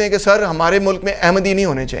वोट करते हैं कि सर हमारे मुल्क में अहमदी नहीं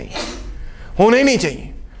होने चाहिए, होने ही नहीं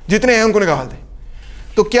चाहिए, जितने हैं उनको निकाल दें,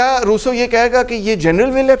 तो क्या रूसो ये कहेगा कि ये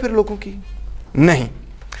जनरल विल है फिर लोगों की? नहीं.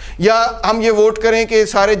 या हम ये वोट करें कि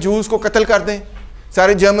सारे जूस को कत्ल कर दें,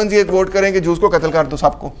 सारे जर्मन ये वोट करें कि जूस को कत्ल कर दो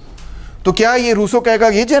सबको, तो क्या ये रूसो कहेगा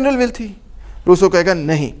ये जनरल विल थी? रूसो कहेगा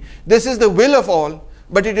नहीं, this is the will of all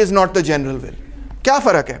but it is not the general will. क्या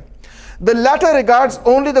फ़र्क है? The latter regards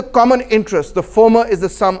only the common interest, the former is the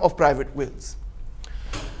sum of private wills.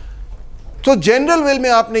 तो general will में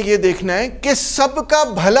आपने ये देखना है कि सबका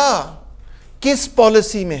भला किस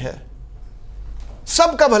पॉलिसी में है,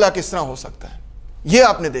 सबका भला किस तरह हो सकता है, ये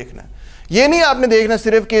आपने देखना है. ये नहीं आपने देखना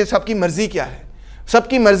सिर्फ कि सबकी मर्जी क्या है.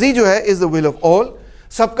 सबकी मर्जी जो है is the will of all,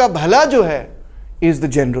 सबका भला जो है is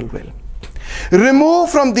the general will. Remove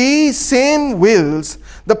from these same wills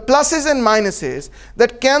the pluses and minuses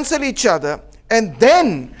that cancel each other, and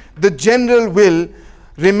then the general will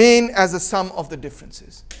remain as the sum of the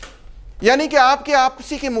differences. यानी कि आपके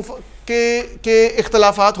आपसी के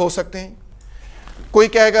इख्तलाफात हो सकते हैं. कोई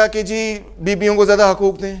कहेगा कि जी बीबियों को ज़्यादा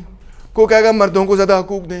हकूक़ दें, कोई कहेगा मर्दों को ज़्यादा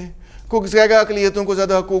हकूक़ दें, कोई कहेगा अक़लियतों को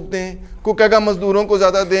ज़्यादा हकूक़ दें, कोई कहेगा मज़दूरों को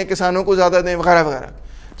ज़्यादा दें, किसानों को ज़्यादा दें, वगैरह वगैरह.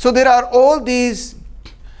 So there are all these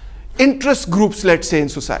interest groups, let's say, in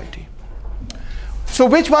society. So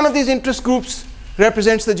which one of these interest groups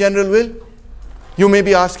represents the general will? You may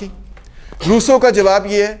be asking. Rousseau का जवाब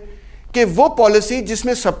ये है कि वो पॉलिसी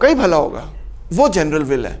जिसमें सबका ही भला होगा वो जनरल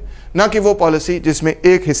विल है, ना कि वो पॉलिसी जिसमें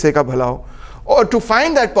एक हिस्से का भला हो. और to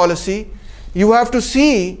find that policy you have to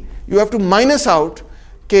C, you have to minus out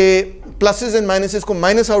के प्लसेस एंड माइनसेस को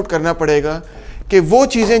माइनस आउट करना पड़ेगा कि वो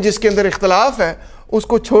चीज़ें जिसके अंदर इख्तलाफ है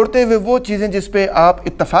उसको छोड़ते हुए वो चीज़ें जिस पे आप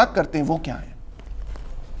इत्तफाक करते हैं वो क्या है.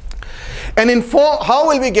 And how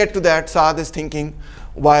will we get to that? Saad is thinking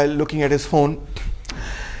while looking at his phone.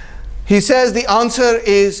 He says the answer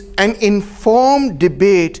is an informed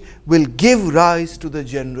debate will give rise to the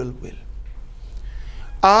general will.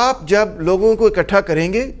 आप जब लोगों को इकट्ठा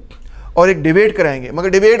करेंगे और एक डिबेट कराएंगे, मगर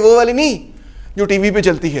डिबेट वो वाली नहीं जो टीवी पे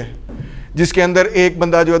चलती है, जिसके अंदर एक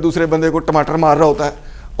बंदा जो है दूसरे बंदे को टमाटर मार रहा होता है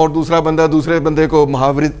और दूसरा बंदा दूसरे बंदे को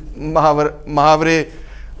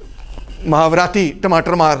मुहावराती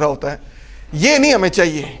टमाटर मार रहा होता है. ये नहीं हमें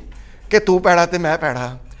चाहिए कि तू पैड़ा तो मैं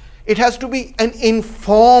पैड़ा. It has to be N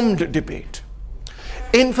informed debate.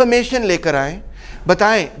 Information लेकर आएँ,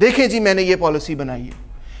 बताएं देखें जी मैंने ये पॉलिसी बनाई है,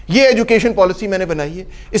 ये एजुकेशन पॉलिसी मैंने बनाई है,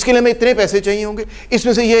 इसके लिए हमें इतने पैसे चाहिए होंगे,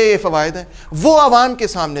 इसमें से ये फ़वायद हैं, वो आवाम के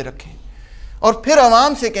सामने रखें और फिर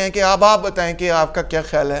आवाम से कहें कि आप बताएं कि आपका क्या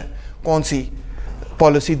ख्याल है, कौन सी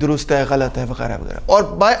पॉलिसी दुरुस्त है, गलत है, वगैरह वगैरह. और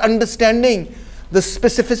by understanding the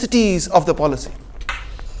स्पेसिफिसिटीज़ of the policy,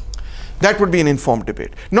 that would be N informed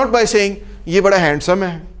debate. Not by saying ये बड़ा हैंडसम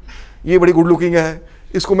है, ये बड़ी गुड लुकिंग है,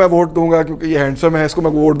 इसको मैं वोट दूंगा क्योंकि ये हैंडसम है, इसको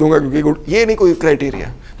मैं वोट दूंगा क्योंकि गुड. ये नहीं कोई criteria.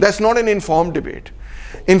 That's not an informed debate.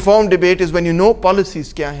 Informed debate is when you know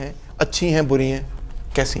policies क्या हैं, अच्छी हैं, बुरी हैं,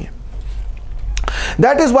 कैसी हैं.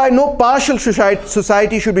 That is why no partial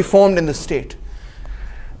society should be formed in the state.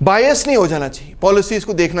 बायस नहीं हो जाना चाहिए, पॉलिसीज़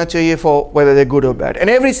को देखना चाहिए फॉर वेदर दे गुड और bad, and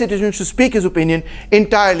every citizen should speak his opinion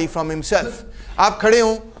entirely from himself. आप खड़े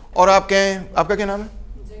हों और आप कहें, आपका क्या नाम है?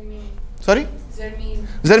 सॉरी,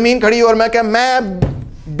 जरमीन खड़ी और मैं क्या, मैं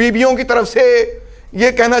बीबियों की तरफ से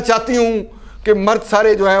ये कहना चाहती हूँ कि मर्द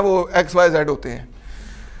सारे जो हैं वो XYZ होते हैं.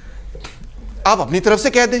 आप अपनी तरफ से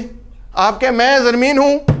कह दें, आप क्या, मैं जरमीन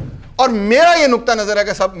हूँ और मेरा ये नुक्ता नज़र है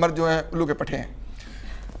कि सब मर्द जो हैं उल्लू के पट्टे हैं.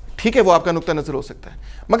 ठीक है, वो आपका नुक्ता नज़र हो सकता है,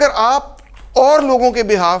 मगर आप और लोगों के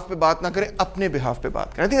बिहाफ पे बात ना करें, अपने बिहाफ पे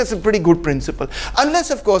बात करें. I think that's a pretty good principal,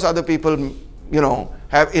 unless of course other people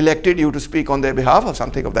have elected you to speak on their behalf or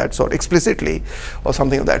something of that sort, explicitly or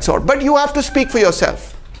something of that sort. But you have to speak for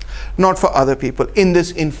yourself, not for other people in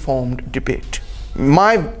this informed debate.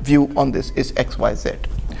 My view on this is XYZ.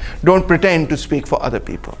 Don't pretend to speak for other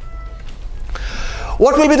people.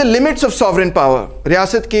 What will be the limits of sovereign power?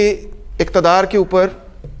 रियासत के इक़्तिदार के ऊपर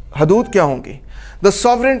हदूद क्या होंगी? The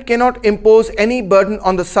sovereign cannot impose any burden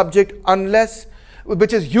on the subject unless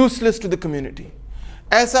which is useless to the community.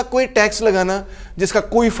 ऐसा कोई tax लगाना जिसका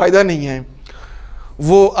कोई फ़ायदा नहीं है,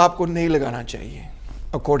 वो आपको नहीं लगाना चाहिए,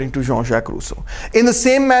 according to Jean Jacque Rousseau. In the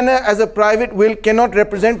same manner as a private will cannot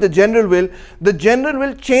represent the general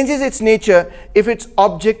will changes its nature if its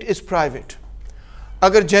object is private.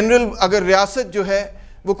 अगर रियासत जो है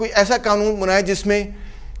वो कोई ऐसा कानून बनाए जिसमें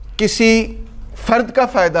किसी फ़र्द का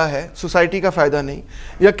फ़ायदा है, सोसाइटी का फ़ायदा नहीं,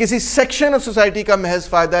 या किसी सेक्शन ऑफ सोसाइटी का महज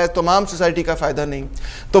फ़ायदा है, तमाम सोसाइटी का फ़ायदा नहीं,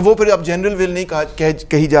 तो वो फिर अब जनरल विल नहीं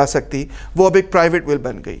कही जा सकती, वो अब एक प्राइवेट विल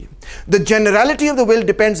बन गई है. The generality of the will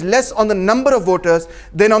depends less on the number of voters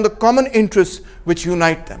then on the common interest which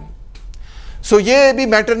unite them. सो ये भी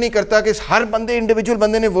मैटर नहीं करता कि हर बंदे इंडिविजुअल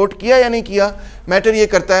बंदे ने वोट किया या नहीं किया. मैटर ये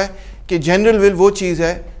करता है कि जनरल विल वो चीज़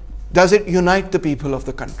है, does it unite the people of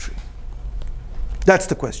the country. That's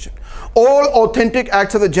the question. All authentic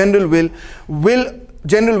acts of the general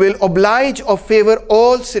will oblige or favor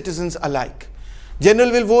all citizens alike.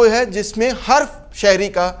 General will वो है जिसमें हर शहरी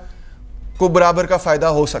को बराबर का फ़ायदा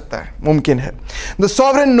हो सकता है, मुमकिन है. The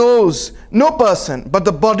sovereign knows no person but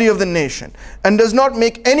the body of the nation and does not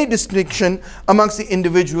make any distinction amongst the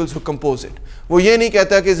individuals who compose it. वो ये नहीं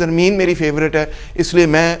कहता कि ज़मीन मेरी फेवरेट है इसलिए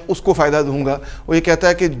मैं उसको फ़ायदा दूंगा. वो ये कहता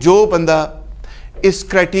है कि जो बंदा इस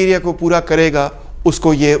क्राइटेरिया को पूरा करेगा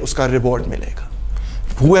उसको ये उसका रिवॉर्ड मिलेगा,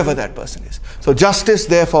 whoever that person is. So justice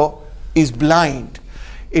therefore is blind.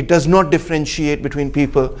 It does not differentiate between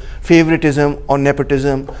people, favoritism or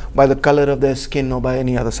nepotism, by the color of their skin or by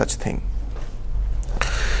any other such thing.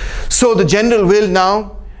 So the general will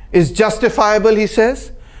now is justifiable, he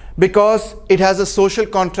says, because it has a social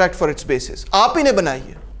contract for its basis. आप ही ने बनाई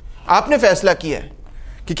है, आपने फैसला किया है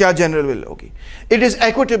कि क्या जनरल विल होगी. It is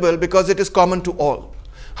equitable because it is common to all.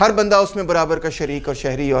 हर बंदा उसमें बराबर का शरीक और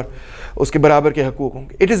शहरी और उसके बराबर के हकूक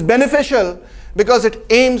होंगे. It is beneficial because it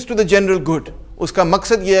aims to the general good. उसका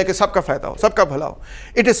मकसद ये है कि सबका फ़ायदा हो, सबका भला हो.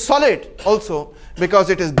 It is solid also because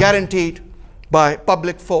it is guaranteed by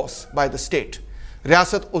public force, by the state.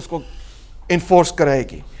 रियासत उसको enforce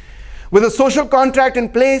कराएगी. With a social contract in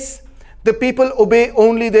place, the people obey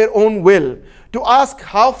only their own will. To ask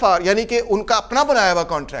how far, यानी कि उनका अपना बनाया हुआ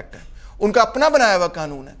contract है, उनका अपना बनाया हुआ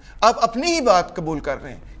कानून है, आप अपनी ही बात कबूल कर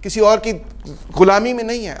रहे हैं, किसी और की गुलामी में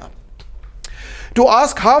नहीं है आप. To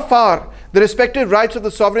ask how far the respective rights of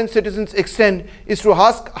the sovereign citizens extend is to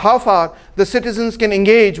ask how far the citizens can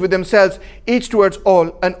engage with themselves, each towards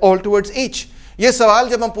all and all towards each. ये सवाल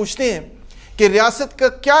जब हम पूछते हैं कि रियासत का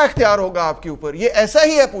क्या इख्तियार होगा आपके ऊपर, ये ऐसा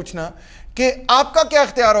ही है पूछना कि आपका क्या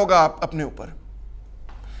इख्तियार होगा आप अपने ऊपर,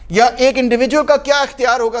 या एक इंडिविजुअल का क्या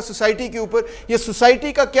इख्तियार होगा सोसाइटी के ऊपर, या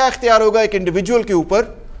सोसाइटी का क्या इख्तियार होगा एक इंडिविजुअल के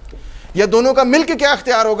ऊपर, या दोनों का मिलकर क्या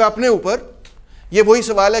इख्तियार होगा अपने ऊपर. ये वही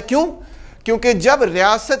सवाल है. क्यों? क्योंकि जब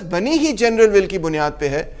रियासत बनी ही जनरल विल की बुनियाद पे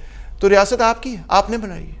है तो रियासत आपकी है, आपने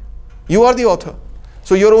बनाई है. You are the author,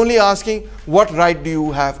 so you are only asking what right do you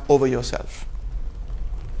have over yourself.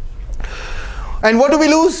 And what do we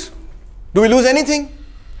lose? Do we lose anything?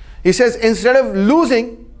 He says instead of losing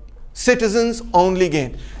citizens only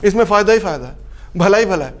gain. इसमें फायदा ही फायदा है, भला ही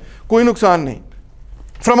भला है, कोई नुकसान नहीं.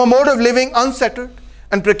 From a mode of living unsettled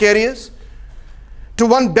and precarious to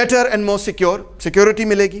one better and more secure, security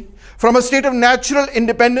मिलेगी. From a state of natural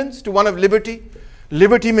independence to one of liberty,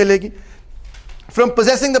 liberty मिलेगी. From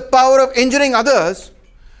possessing the power of injuring others,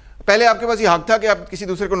 पहले आपके पास ये हक था कि आप किसी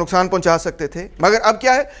दूसरे को नुकसान पहुंचा सकते थे, मगर अब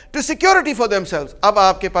क्या है? To security for themselves, अब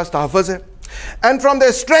आपके पास तहफ़्फ़ुज़ है. And from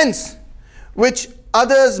their strengths, which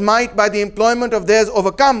others might by the employment of theirs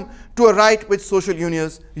overcome, to a right which social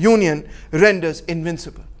union renders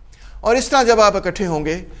invincible. और इस तरह जब आप इकट्ठे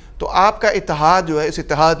होंगे तो आपका इत्तेहाद जो है, इस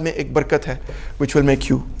इत्तेहाद में एक बरकत है which will make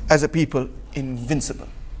you as a people invincible.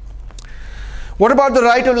 What about the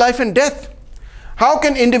right of life and death? How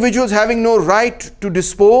can individuals having no right to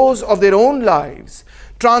dispose of their own lives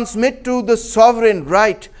transmit to the sovereign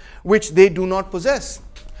right which they do not possess?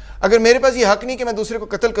 अगर मेरे पास ये हक नहीं कि मैं दूसरे को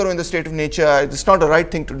कत्ल करूं in the state of nature, it's not a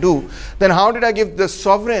right thing to do, then how did I give the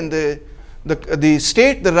sovereign, the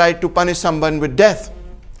state, the right to punish someone with death?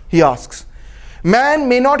 He asks. Man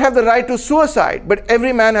may not have the right to suicide, but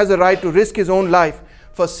every man has a right to risk his own life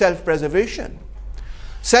for self-preservation.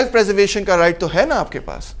 Self-preservation का right तो है ना आपके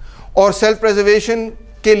पास, और self-preservation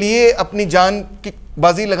के लिए अपनी जान की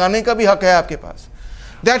बाजी लगाने का भी हक है आपके पास.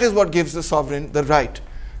 That is what gives the sovereign the right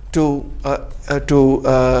to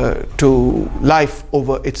life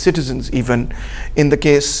over its citizens, even in the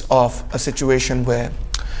case of a situation where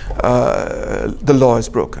the law is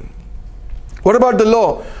broken. What about the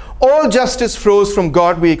law? All justice flows from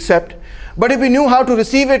God, we accept. But if we knew how to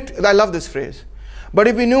receive it, I love this phrase, but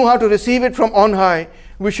if we knew how to receive it from on high,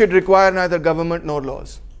 we should require neither government nor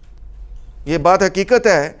laws. ये बात हकीकत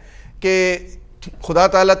है कि खुदा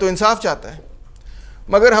ताला तो इंसाफ चाहता है,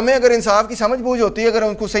 मगर हमें अगर इंसाफ की समझ बूझ होती, अगर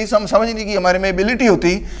उनको सही समझने की हमारे में एबिलिटी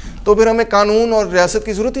होती, तो फिर हमें कानून और रियासत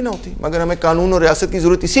की ज़रूरत ही ना होती. मगर हमें कानून और रियासत की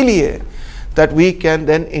ज़रूरत इसीलिए है that we can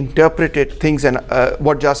then interpret it, things and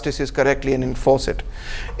what justice is correctly and enforce it.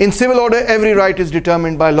 In civil order, every right is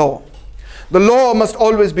determined by law. The law must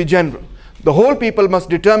always be general. The whole people must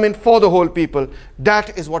determine for the whole people.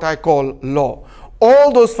 That is what I call law.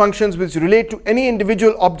 All those functions which relate to any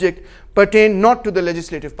individual object pertain not to the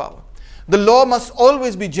legislative power. The law must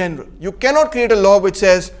always be general. You cannot create a law which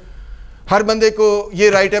says हर बंदे को ये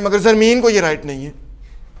right है मगर ज़मीन को ये right नहीं है.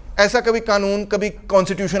 ऐसा कभी कानून, कभी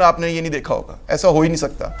कॉन्स्टिट्यूशन आपने ये नहीं देखा होगा. ऐसा हो ही नहीं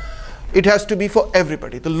सकता. It has to be for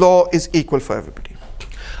everybody. The law is equal for everybody.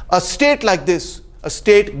 A state like this, a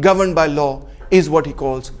state governed by law, is what he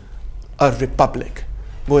calls a republic,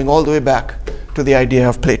 going all the way back to the idea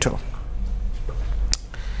of Plato.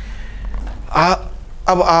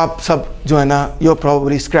 अब आप सब जो है ना, you're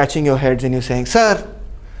probably scratching your heads and you're saying, sir,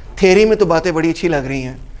 theory में तो बातें बड़ी अच्छी लग रही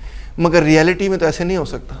हैं, मगर reality में तो ऐसे नहीं हो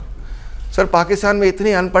सकता. सर, पाकिस्तान में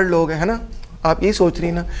इतने अनपढ़ लोग हैं, है ना, आप यही सोच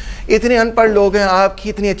रही ना, इतने अनपढ़ लोग हैं, आपकी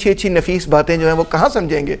इतनी अच्छी अच्छी नफीस बातें जो हैं वो कहाँ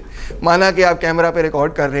समझेंगे. माना कि आप कैमरा पे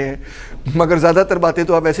रिकॉर्ड कर रहे हैं, मगर ज़्यादातर बातें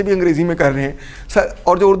तो आप वैसे भी अंग्रेज़ी में कर रहे हैं सर,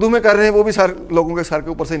 और जो उर्दू में कर रहे हैं वो भी सारे लोगों के सर के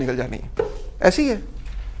ऊपर से निकल जानी है. ऐसी है.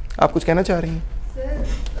 आप कुछ कहना चाह रही हैं?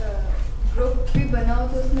 ग्रुप भी बनाओ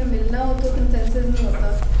तो उसमें मिलना हो तो कंसेंसस नहीं होता,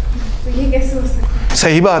 तो ये कैसे हो सकता है?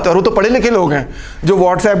 सही बात है. और वो तो पढ़े लिखे लोग हैं जो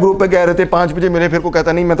व्हाट्सएप ग्रुप पे कह रहे थे 5 बजे मिले, फिर को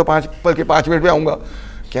कहता नहीं मैं तो 5 मिनट पे आऊँगा.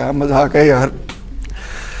 क्या मजाक है यार.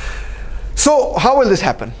 So how will this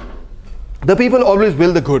happen? The people always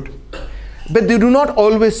will the good, but they do not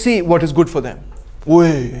always see what is good for them.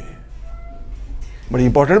 ओए, बड़ी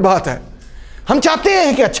इंपॉर्टेंट बात है. हम चाहते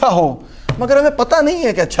हैं कि अच्छा हो, मगर हमें पता नहीं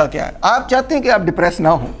है कि अच्छा क्या है. आप चाहते हैं कि आप डिप्रेस ना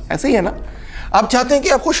हो, ऐसे ही है ना. आप चाहते हैं कि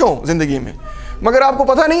आप खुश हो ज़िंदगी में, मगर आपको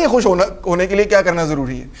पता नहीं है खुश होने के लिए क्या करना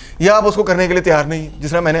ज़रूरी है, या आप उसको करने के लिए तैयार नहीं.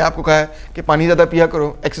 जिस तरह मैंने आपको कहा है कि पानी ज़्यादा पिया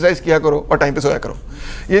करो, एक्सरसाइज किया करो और टाइम पे सोया करो.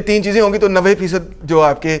 ये 3 चीज़ें होंगी तो 90% जो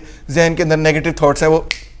आपके जहन के अंदर नेगेटिव थॉट्स हैं वो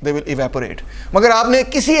दे विल इवेपोरेट. मगर आपने,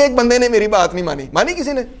 किसी एक बंदे ने मेरी बात नहीं मानी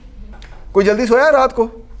किसी ने. कोई जल्दी सोया रात को?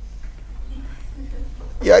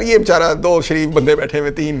 यार ये बेचारा 2 शरीफ बंदे बैठे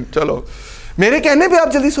हुए, 3, चलो मेरे कहने पे आप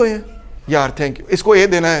जल्दी सोए यार, थैंक यू. इसको ये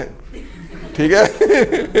देना है, ठीक है.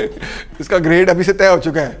 इसका ग्रेड अभी से तय हो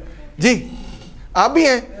चुका है जी. आप भी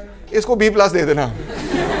हैं, इसको B+ दे देना,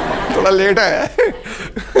 थोड़ा लेट आया है.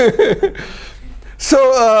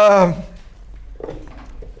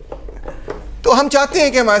 तो हम चाहते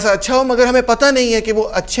हैं कि हमारे साथ अच्छा हो, मगर हमें पता नहीं है कि वो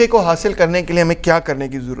अच्छे को हासिल करने के लिए हमें क्या करने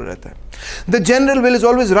की ज़रूरत है. The general will is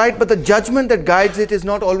always right, but the judgement that guides it is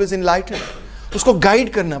not always enlightened. उसको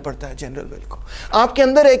गाइड करना पड़ता है जनरल विल को. आपके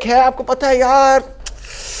अंदर एक है, आपको पता है यार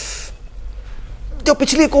जो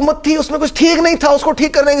पिछली हुकूमत थी उसमें कुछ ठीक नहीं था, उसको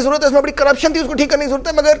ठीक करने की ज़रूरत है, उसमें बड़ी करप्शन थी, उसको ठीक करने की ज़रूरत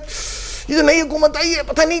है. मगर ये जो नई हुकूमत आई है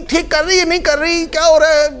पता नहीं ठीक कर रही है, नहीं कर रही, क्या हो रहा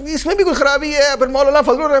है, इसमें भी कुछ खराबी है. फिर मौलाना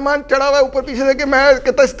फजलुर रहमान चढ़ा हुआ है ऊपर पीछे से कि मैं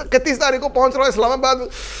 31 तारीख को पहुँच रहा हूँ Islamabad.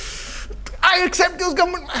 I accept this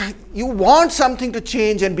government. You want something to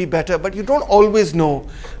change and be better, but you don't always know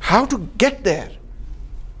how to get there.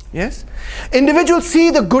 Yes? Individuals see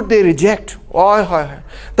the good they reject.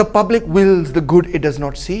 The public wills the good it does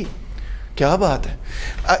not see. क्या बात है.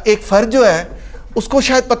 एक फर्द जो है उसको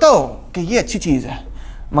शायद पता हो कि ये अच्छी चीज़ है,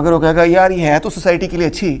 मगर वो कहेगा यार ये है तो सोसाइटी के लिए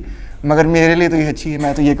अच्छी, मगर मेरे लिए तो ये अच्छी है,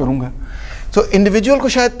 मैं तो ये करूँगा. तो इंडिविजुअल को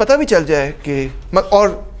शायद पता भी चल जाए कि, और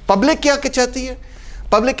पब्लिक क्या चाहती है.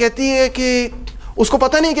 पब्लिक कहती है कि उसको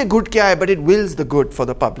पता नहीं कि गुड क्या है, but it Wills the good for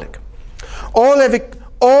the public.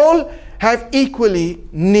 All have equally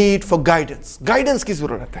need for guidance. Guidance की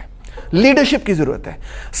ज़रूरत है, लीडरशिप की ज़रूरत है.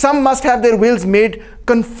 सम must have their Wills made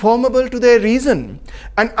कंफॉर्मेबल to their reason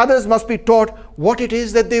and others must be taught what it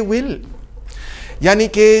is that they will. यानी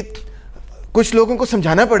कि कुछ लोगों को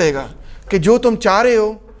समझाना पड़ेगा कि जो तुम चाह रहे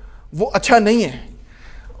हो वो अच्छा नहीं है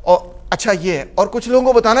और अच्छा ये है, और कुछ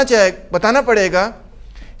लोगों को बताना पड़ेगा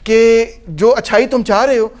कि जो अच्छाई तुम चाह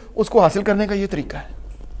रहे हो उसको हासिल करने का ये तरीका है.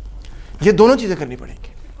 ये दोनों चीज़ें करनी पड़ेंगी.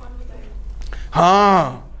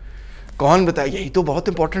 हाँ, कौन बताए, यही तो बहुत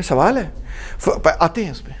इंपॉर्टेंट सवाल है. आते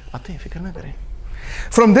हैं उस पर, आते हैं, फिक्र ना करें.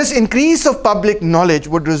 From this increase of public knowledge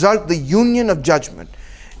would result the union of judgment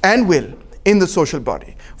and will in the social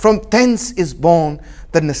body. From thence is born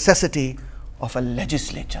the necessity of a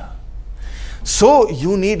legislator. So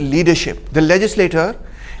you need leadership. The legislator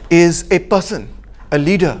is a person, a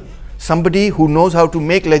leader, somebody who knows how to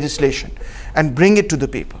make legislation and bring it to the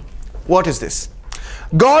people. What is this?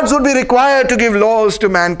 Gods would be required to give laws to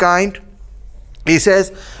mankind. He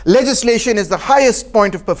says, legislation is the highest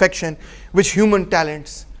point of perfection which human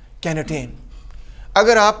talents can attain.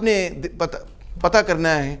 अगर आपने पता करना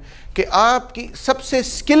है कि आपकी सबसे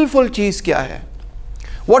skillful चीज़ क्या है,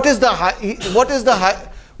 what is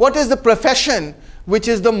the profession which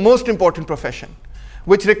is the most important profession,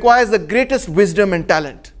 which requires the greatest wisdom and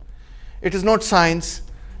talent? It is not science,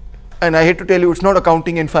 and I hate to tell you, it's not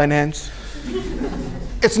accounting and finance.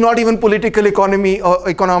 It's not even political economy or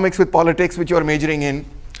economics with politics which you are majoring in.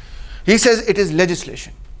 He says it is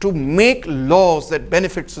legislation. To make laws that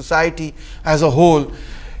benefit society as a whole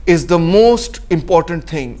is the most important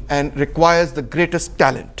thing and requires the greatest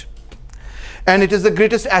talent. And it is the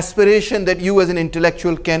greatest aspiration that you as an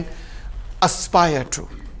intellectual can aspire to.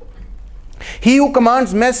 He who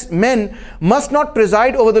commands men must not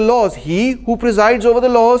preside over the laws. He who presides over the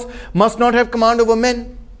laws must not have command over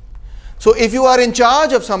men. So if you are in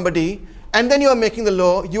charge of somebody and then you are making the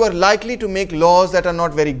law, you are likely to make laws that are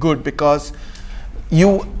not very good because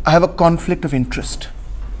you have a conflict of interest.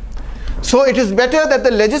 So it is better that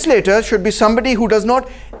the legislator should be somebody who does not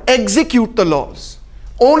execute the laws,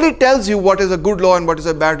 only tells you what is a good law and what is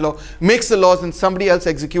a bad law, makes the laws and somebody else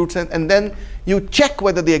executes it, and then you check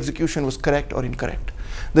whether the execution was correct or incorrect.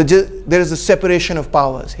 There is a separation of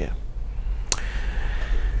powers here.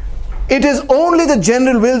 It is only the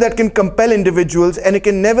general will that can compel individuals, and it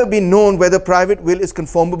can never be known whether private will is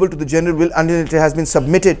conformable to the general will until it has been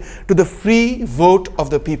submitted to the free vote of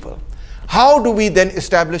the people. How do we then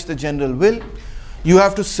establish the general will? You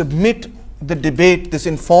have to submit the debate, this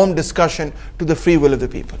informed discussion, to the free will of the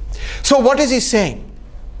people. So what is he saying?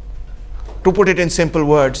 To put it in simple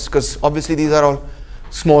words, because obviously these are all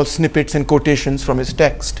small snippets and quotations from his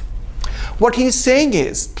text. What he's saying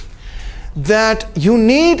is that you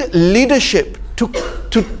need leadership to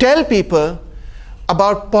tell people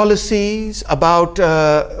about policies, about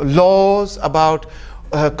laws, about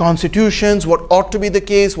constitutions, what ought to be the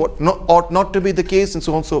case, what ought not to be the case, and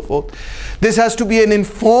so on and so forth. This has to be an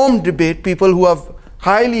informed debate. People who are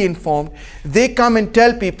highly informed, they come and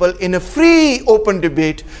tell people in a free, open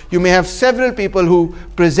debate. You may have several people who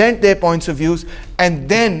present their points of views, and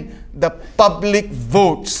then the public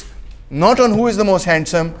votes, not on who is the most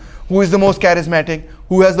handsome, who is the most charismatic,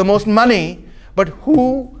 who has the most money, but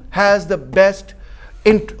who has the best,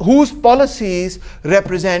 whose policies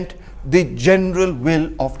represent the general will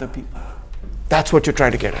of the people. That's what you're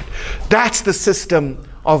trying to get at. That's the system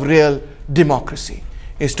of real democracy,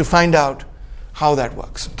 is to find out how that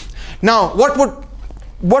works. Now, what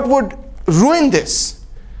would ruin this?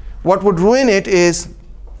 What would ruin it is,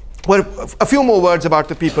 well, a few more words about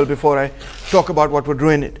the people before I talk about what would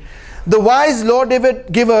ruin it. The wise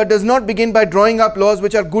lawgiver does not begin by drawing up laws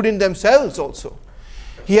which are good in themselves also.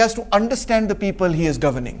 He has to understand the people he is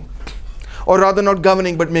governing, or rather not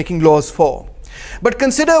governing but making laws for. But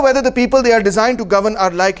consider whether the people they are designed to govern are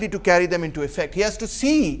likely to carry them into effect. He has to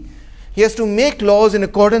see, he has to make laws in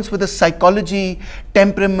accordance with the psychology,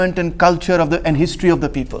 temperament and culture of and history of the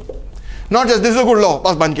people. Not just this is a good law,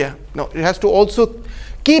 bas ban gaya. No, it has to also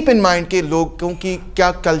keep in mind कि लोगों की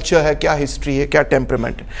क्या culture है, क्या history है, क्या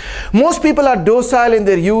temperament है. Most people are docile in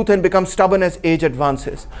their youth and become stubborn as age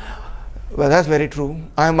advances. Well, that's very true.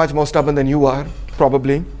 I am much more stubborn than you are,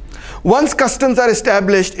 probably. Once customs are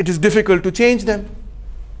established, it is difficult to change them.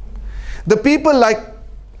 The people like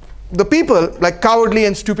cowardly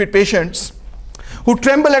and stupid patients who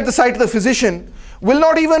tremble at the sight of the physician will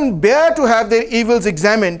not even bear to have their evils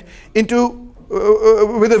examined into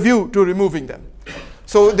with a view to removing them.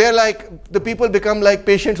 So they're like, the people become like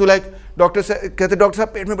patients who like, doctor कहते doctor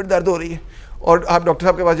साहब पेट में बड़ी दर्द हो रही है, और आप डॉक्टर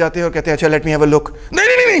साहब के पास जाते हैं और कहते हैं अच्छा let me have a look,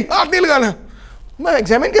 नहीं हाथ नहीं लगाना, मैं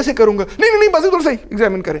एग्जामिन कैसे करूंगा, नहीं बस इधर से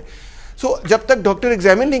एग्जामिन करें. So जब तक डॉक्टर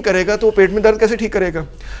एग्जामिन नहीं करेगा तो पेट में दर्द कैसे ठीक करेगा?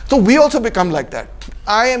 So we also become like that.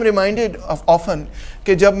 I am reminded of often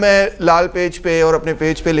कि जब मैं लाल पेज पे और अपने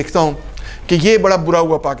पेज पे लिखता हूँ कि ये बड़ा बुरा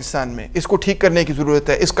हुआ पाकिस्तान में, इसको ठीक करने की ज़रूरत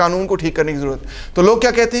है, इस कानून को ठीक करने की ज़रूरत है, तो लोग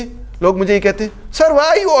क्या कहते हैं? लोग मुझे ये कहते हैं, sir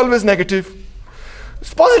why you always negative,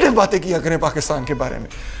 positive बातें किया करें पाकिस्तान के बारे में,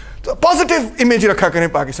 तो पॉजिटिव इमेज रखा करें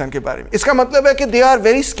पाकिस्तान के बारे में. इसका मतलब है कि they are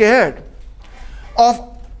very scared of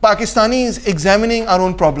Pakistanis examining our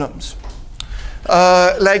own problems.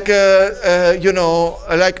 Like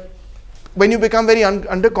when you become very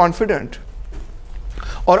underconfident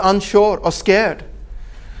or unsure or scared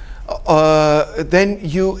then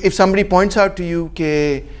if somebody points out to you कि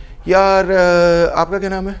यार आपका क्या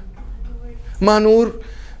नाम है? Manur,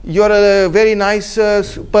 you're a very nice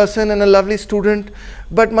person and a lovely student,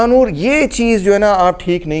 but Manur, ये चीज़ जो है ना आप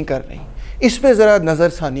ठीक नहीं कर रही, इस पे ज़रा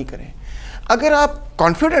नज़रसानी करें. अगर आप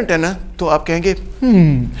कॉन्फिडेंट है ना तो आप कहेंगे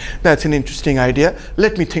that's an interesting idea,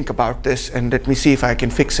 let me think about this and let me see if I can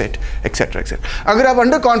fix it, etc. etc. अगर आप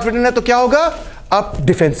अंडर कॉन्फिडेंट है तो क्या होगा? आप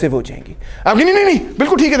डिफेंसिव हो जाएंगी. आप नहीं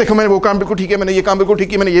बिल्कुल ठीक है, देखो मैंने वो काम बिल्कुल ठीक है, मैंने ये काम बिल्कुल ठीक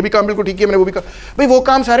किया, मैंने ये भी काम बिल्कुल ठीक किया, मैंने वो भी काम. भाई वो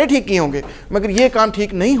काम सारे ठीक किए होंगे मगर ये काम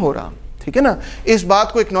ठीक नहीं हो रहा. ठीक है ना. इस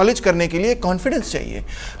बात को एक्नॉलेज करने के लिए कॉन्फिडेंस चाहिए.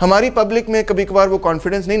 हमारी पब्लिक में कभी कभार वो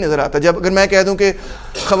कॉन्फिडेंस नहीं नज़र आता. जब अगर मैं कह दूं कि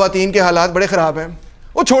ख़वातीन के हालात बड़े ख़राब हैं,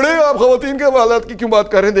 वो छोड़े आप ख़वातीन के हालात की क्यों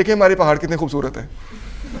बात कर रहे हैं, देखें हमारे पहाड़ कितने खूबसूरत हैं.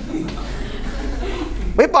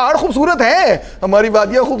 भाई पहाड़ खूबसूरत है, हमारी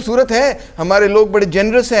वादियाँ खूबसूरत हैं, हमारे लोग बड़े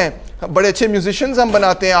जेनरस हैं, बड़े अच्छे म्यूजिशियंस हम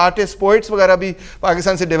बनाते हैं, आर्टिस्ट पोइट्स वगैरह भी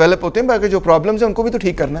पाकिस्तान से डेवलप होते हैं. बाकी जो प्रॉब्लम्स हैं उनको भी तो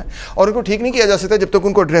ठीक करना है और उनको ठीक नहीं किया जा सकता जब तक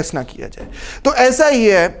उनको एड्रेस ना किया जाए. तो ऐसा ही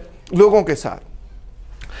है लोगों के साथ.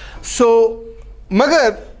 सो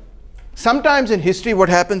मगर sometimes in history what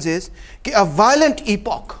happens is कि a violent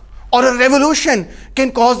epoch or a revolution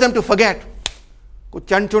can cause them to forget. कुछ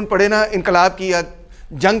चंड चुंड पड़े ना इनकलाब की या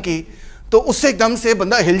जंग की तो उससे एकदम से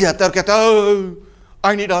बंदा हिल जाता है और कहता है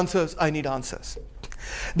I need answers, I need answers.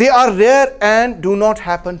 They are rare and do not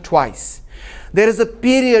happen twice. There is a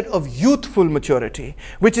period of youthful maturity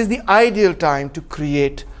which is the ideal time to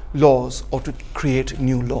create laws or to create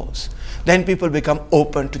new laws. Then people become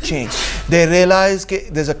open to change. They realize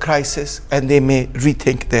that there's a crisis and they may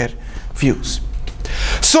rethink their views.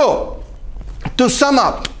 So, to sum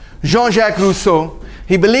up, Jean Jacque Rousseau,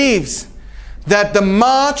 he believes that the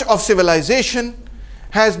march of civilization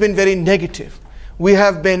has been very negative. We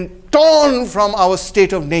have been torn from our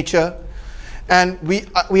state of nature and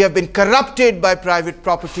we have been corrupted by private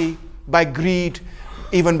property, by greed,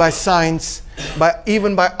 even by science,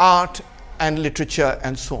 even by art and literature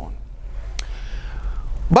and so on.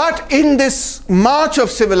 But in this march of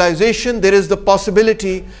civilization, there is the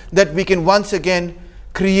possibility that we can once again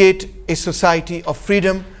create a society of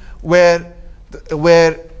freedom where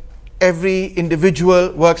every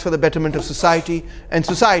individual works for the betterment of society and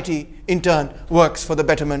society in turn works for the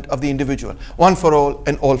betterment of the individual. One for all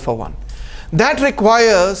and all for one. That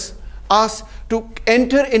requires us to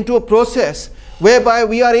enter into a process whereby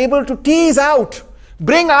we are able to tease out,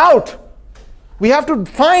 bring out. We have to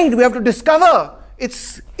find, we have to discover.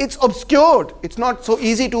 It's obscured. It's not so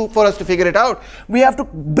easy for us to figure it out. We have to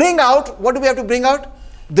bring out, what do we have to bring out?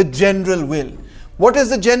 The general will. What is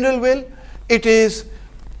the general will? It is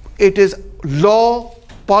law,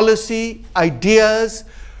 policy, ideas,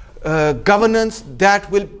 governance that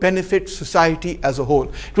will benefit society as a whole.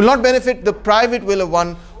 It will not benefit the private will of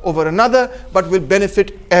one over another, but will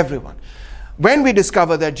benefit everyone. When we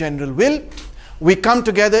discover that general will, we come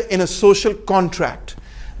together in a social contract.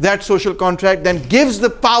 That social contract then gives the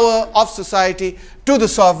power of society to the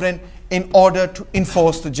sovereign in order to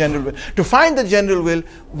enforce the general will. To find the general will,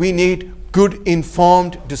 we need good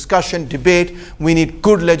informed discussion, debate. We need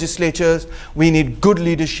good legislatures. We need good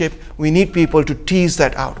leadership. We need people to tease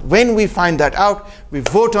that out. When we find that out, we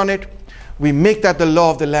vote on it. We make that the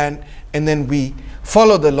law of the land, and then we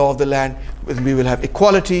follow the law of the land. We will have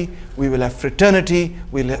equality. We will have fraternity.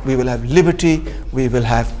 We will have liberty. We will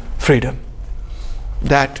have freedom.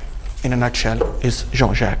 That, in a nutshell, is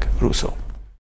Jean-Jacques Rousseau.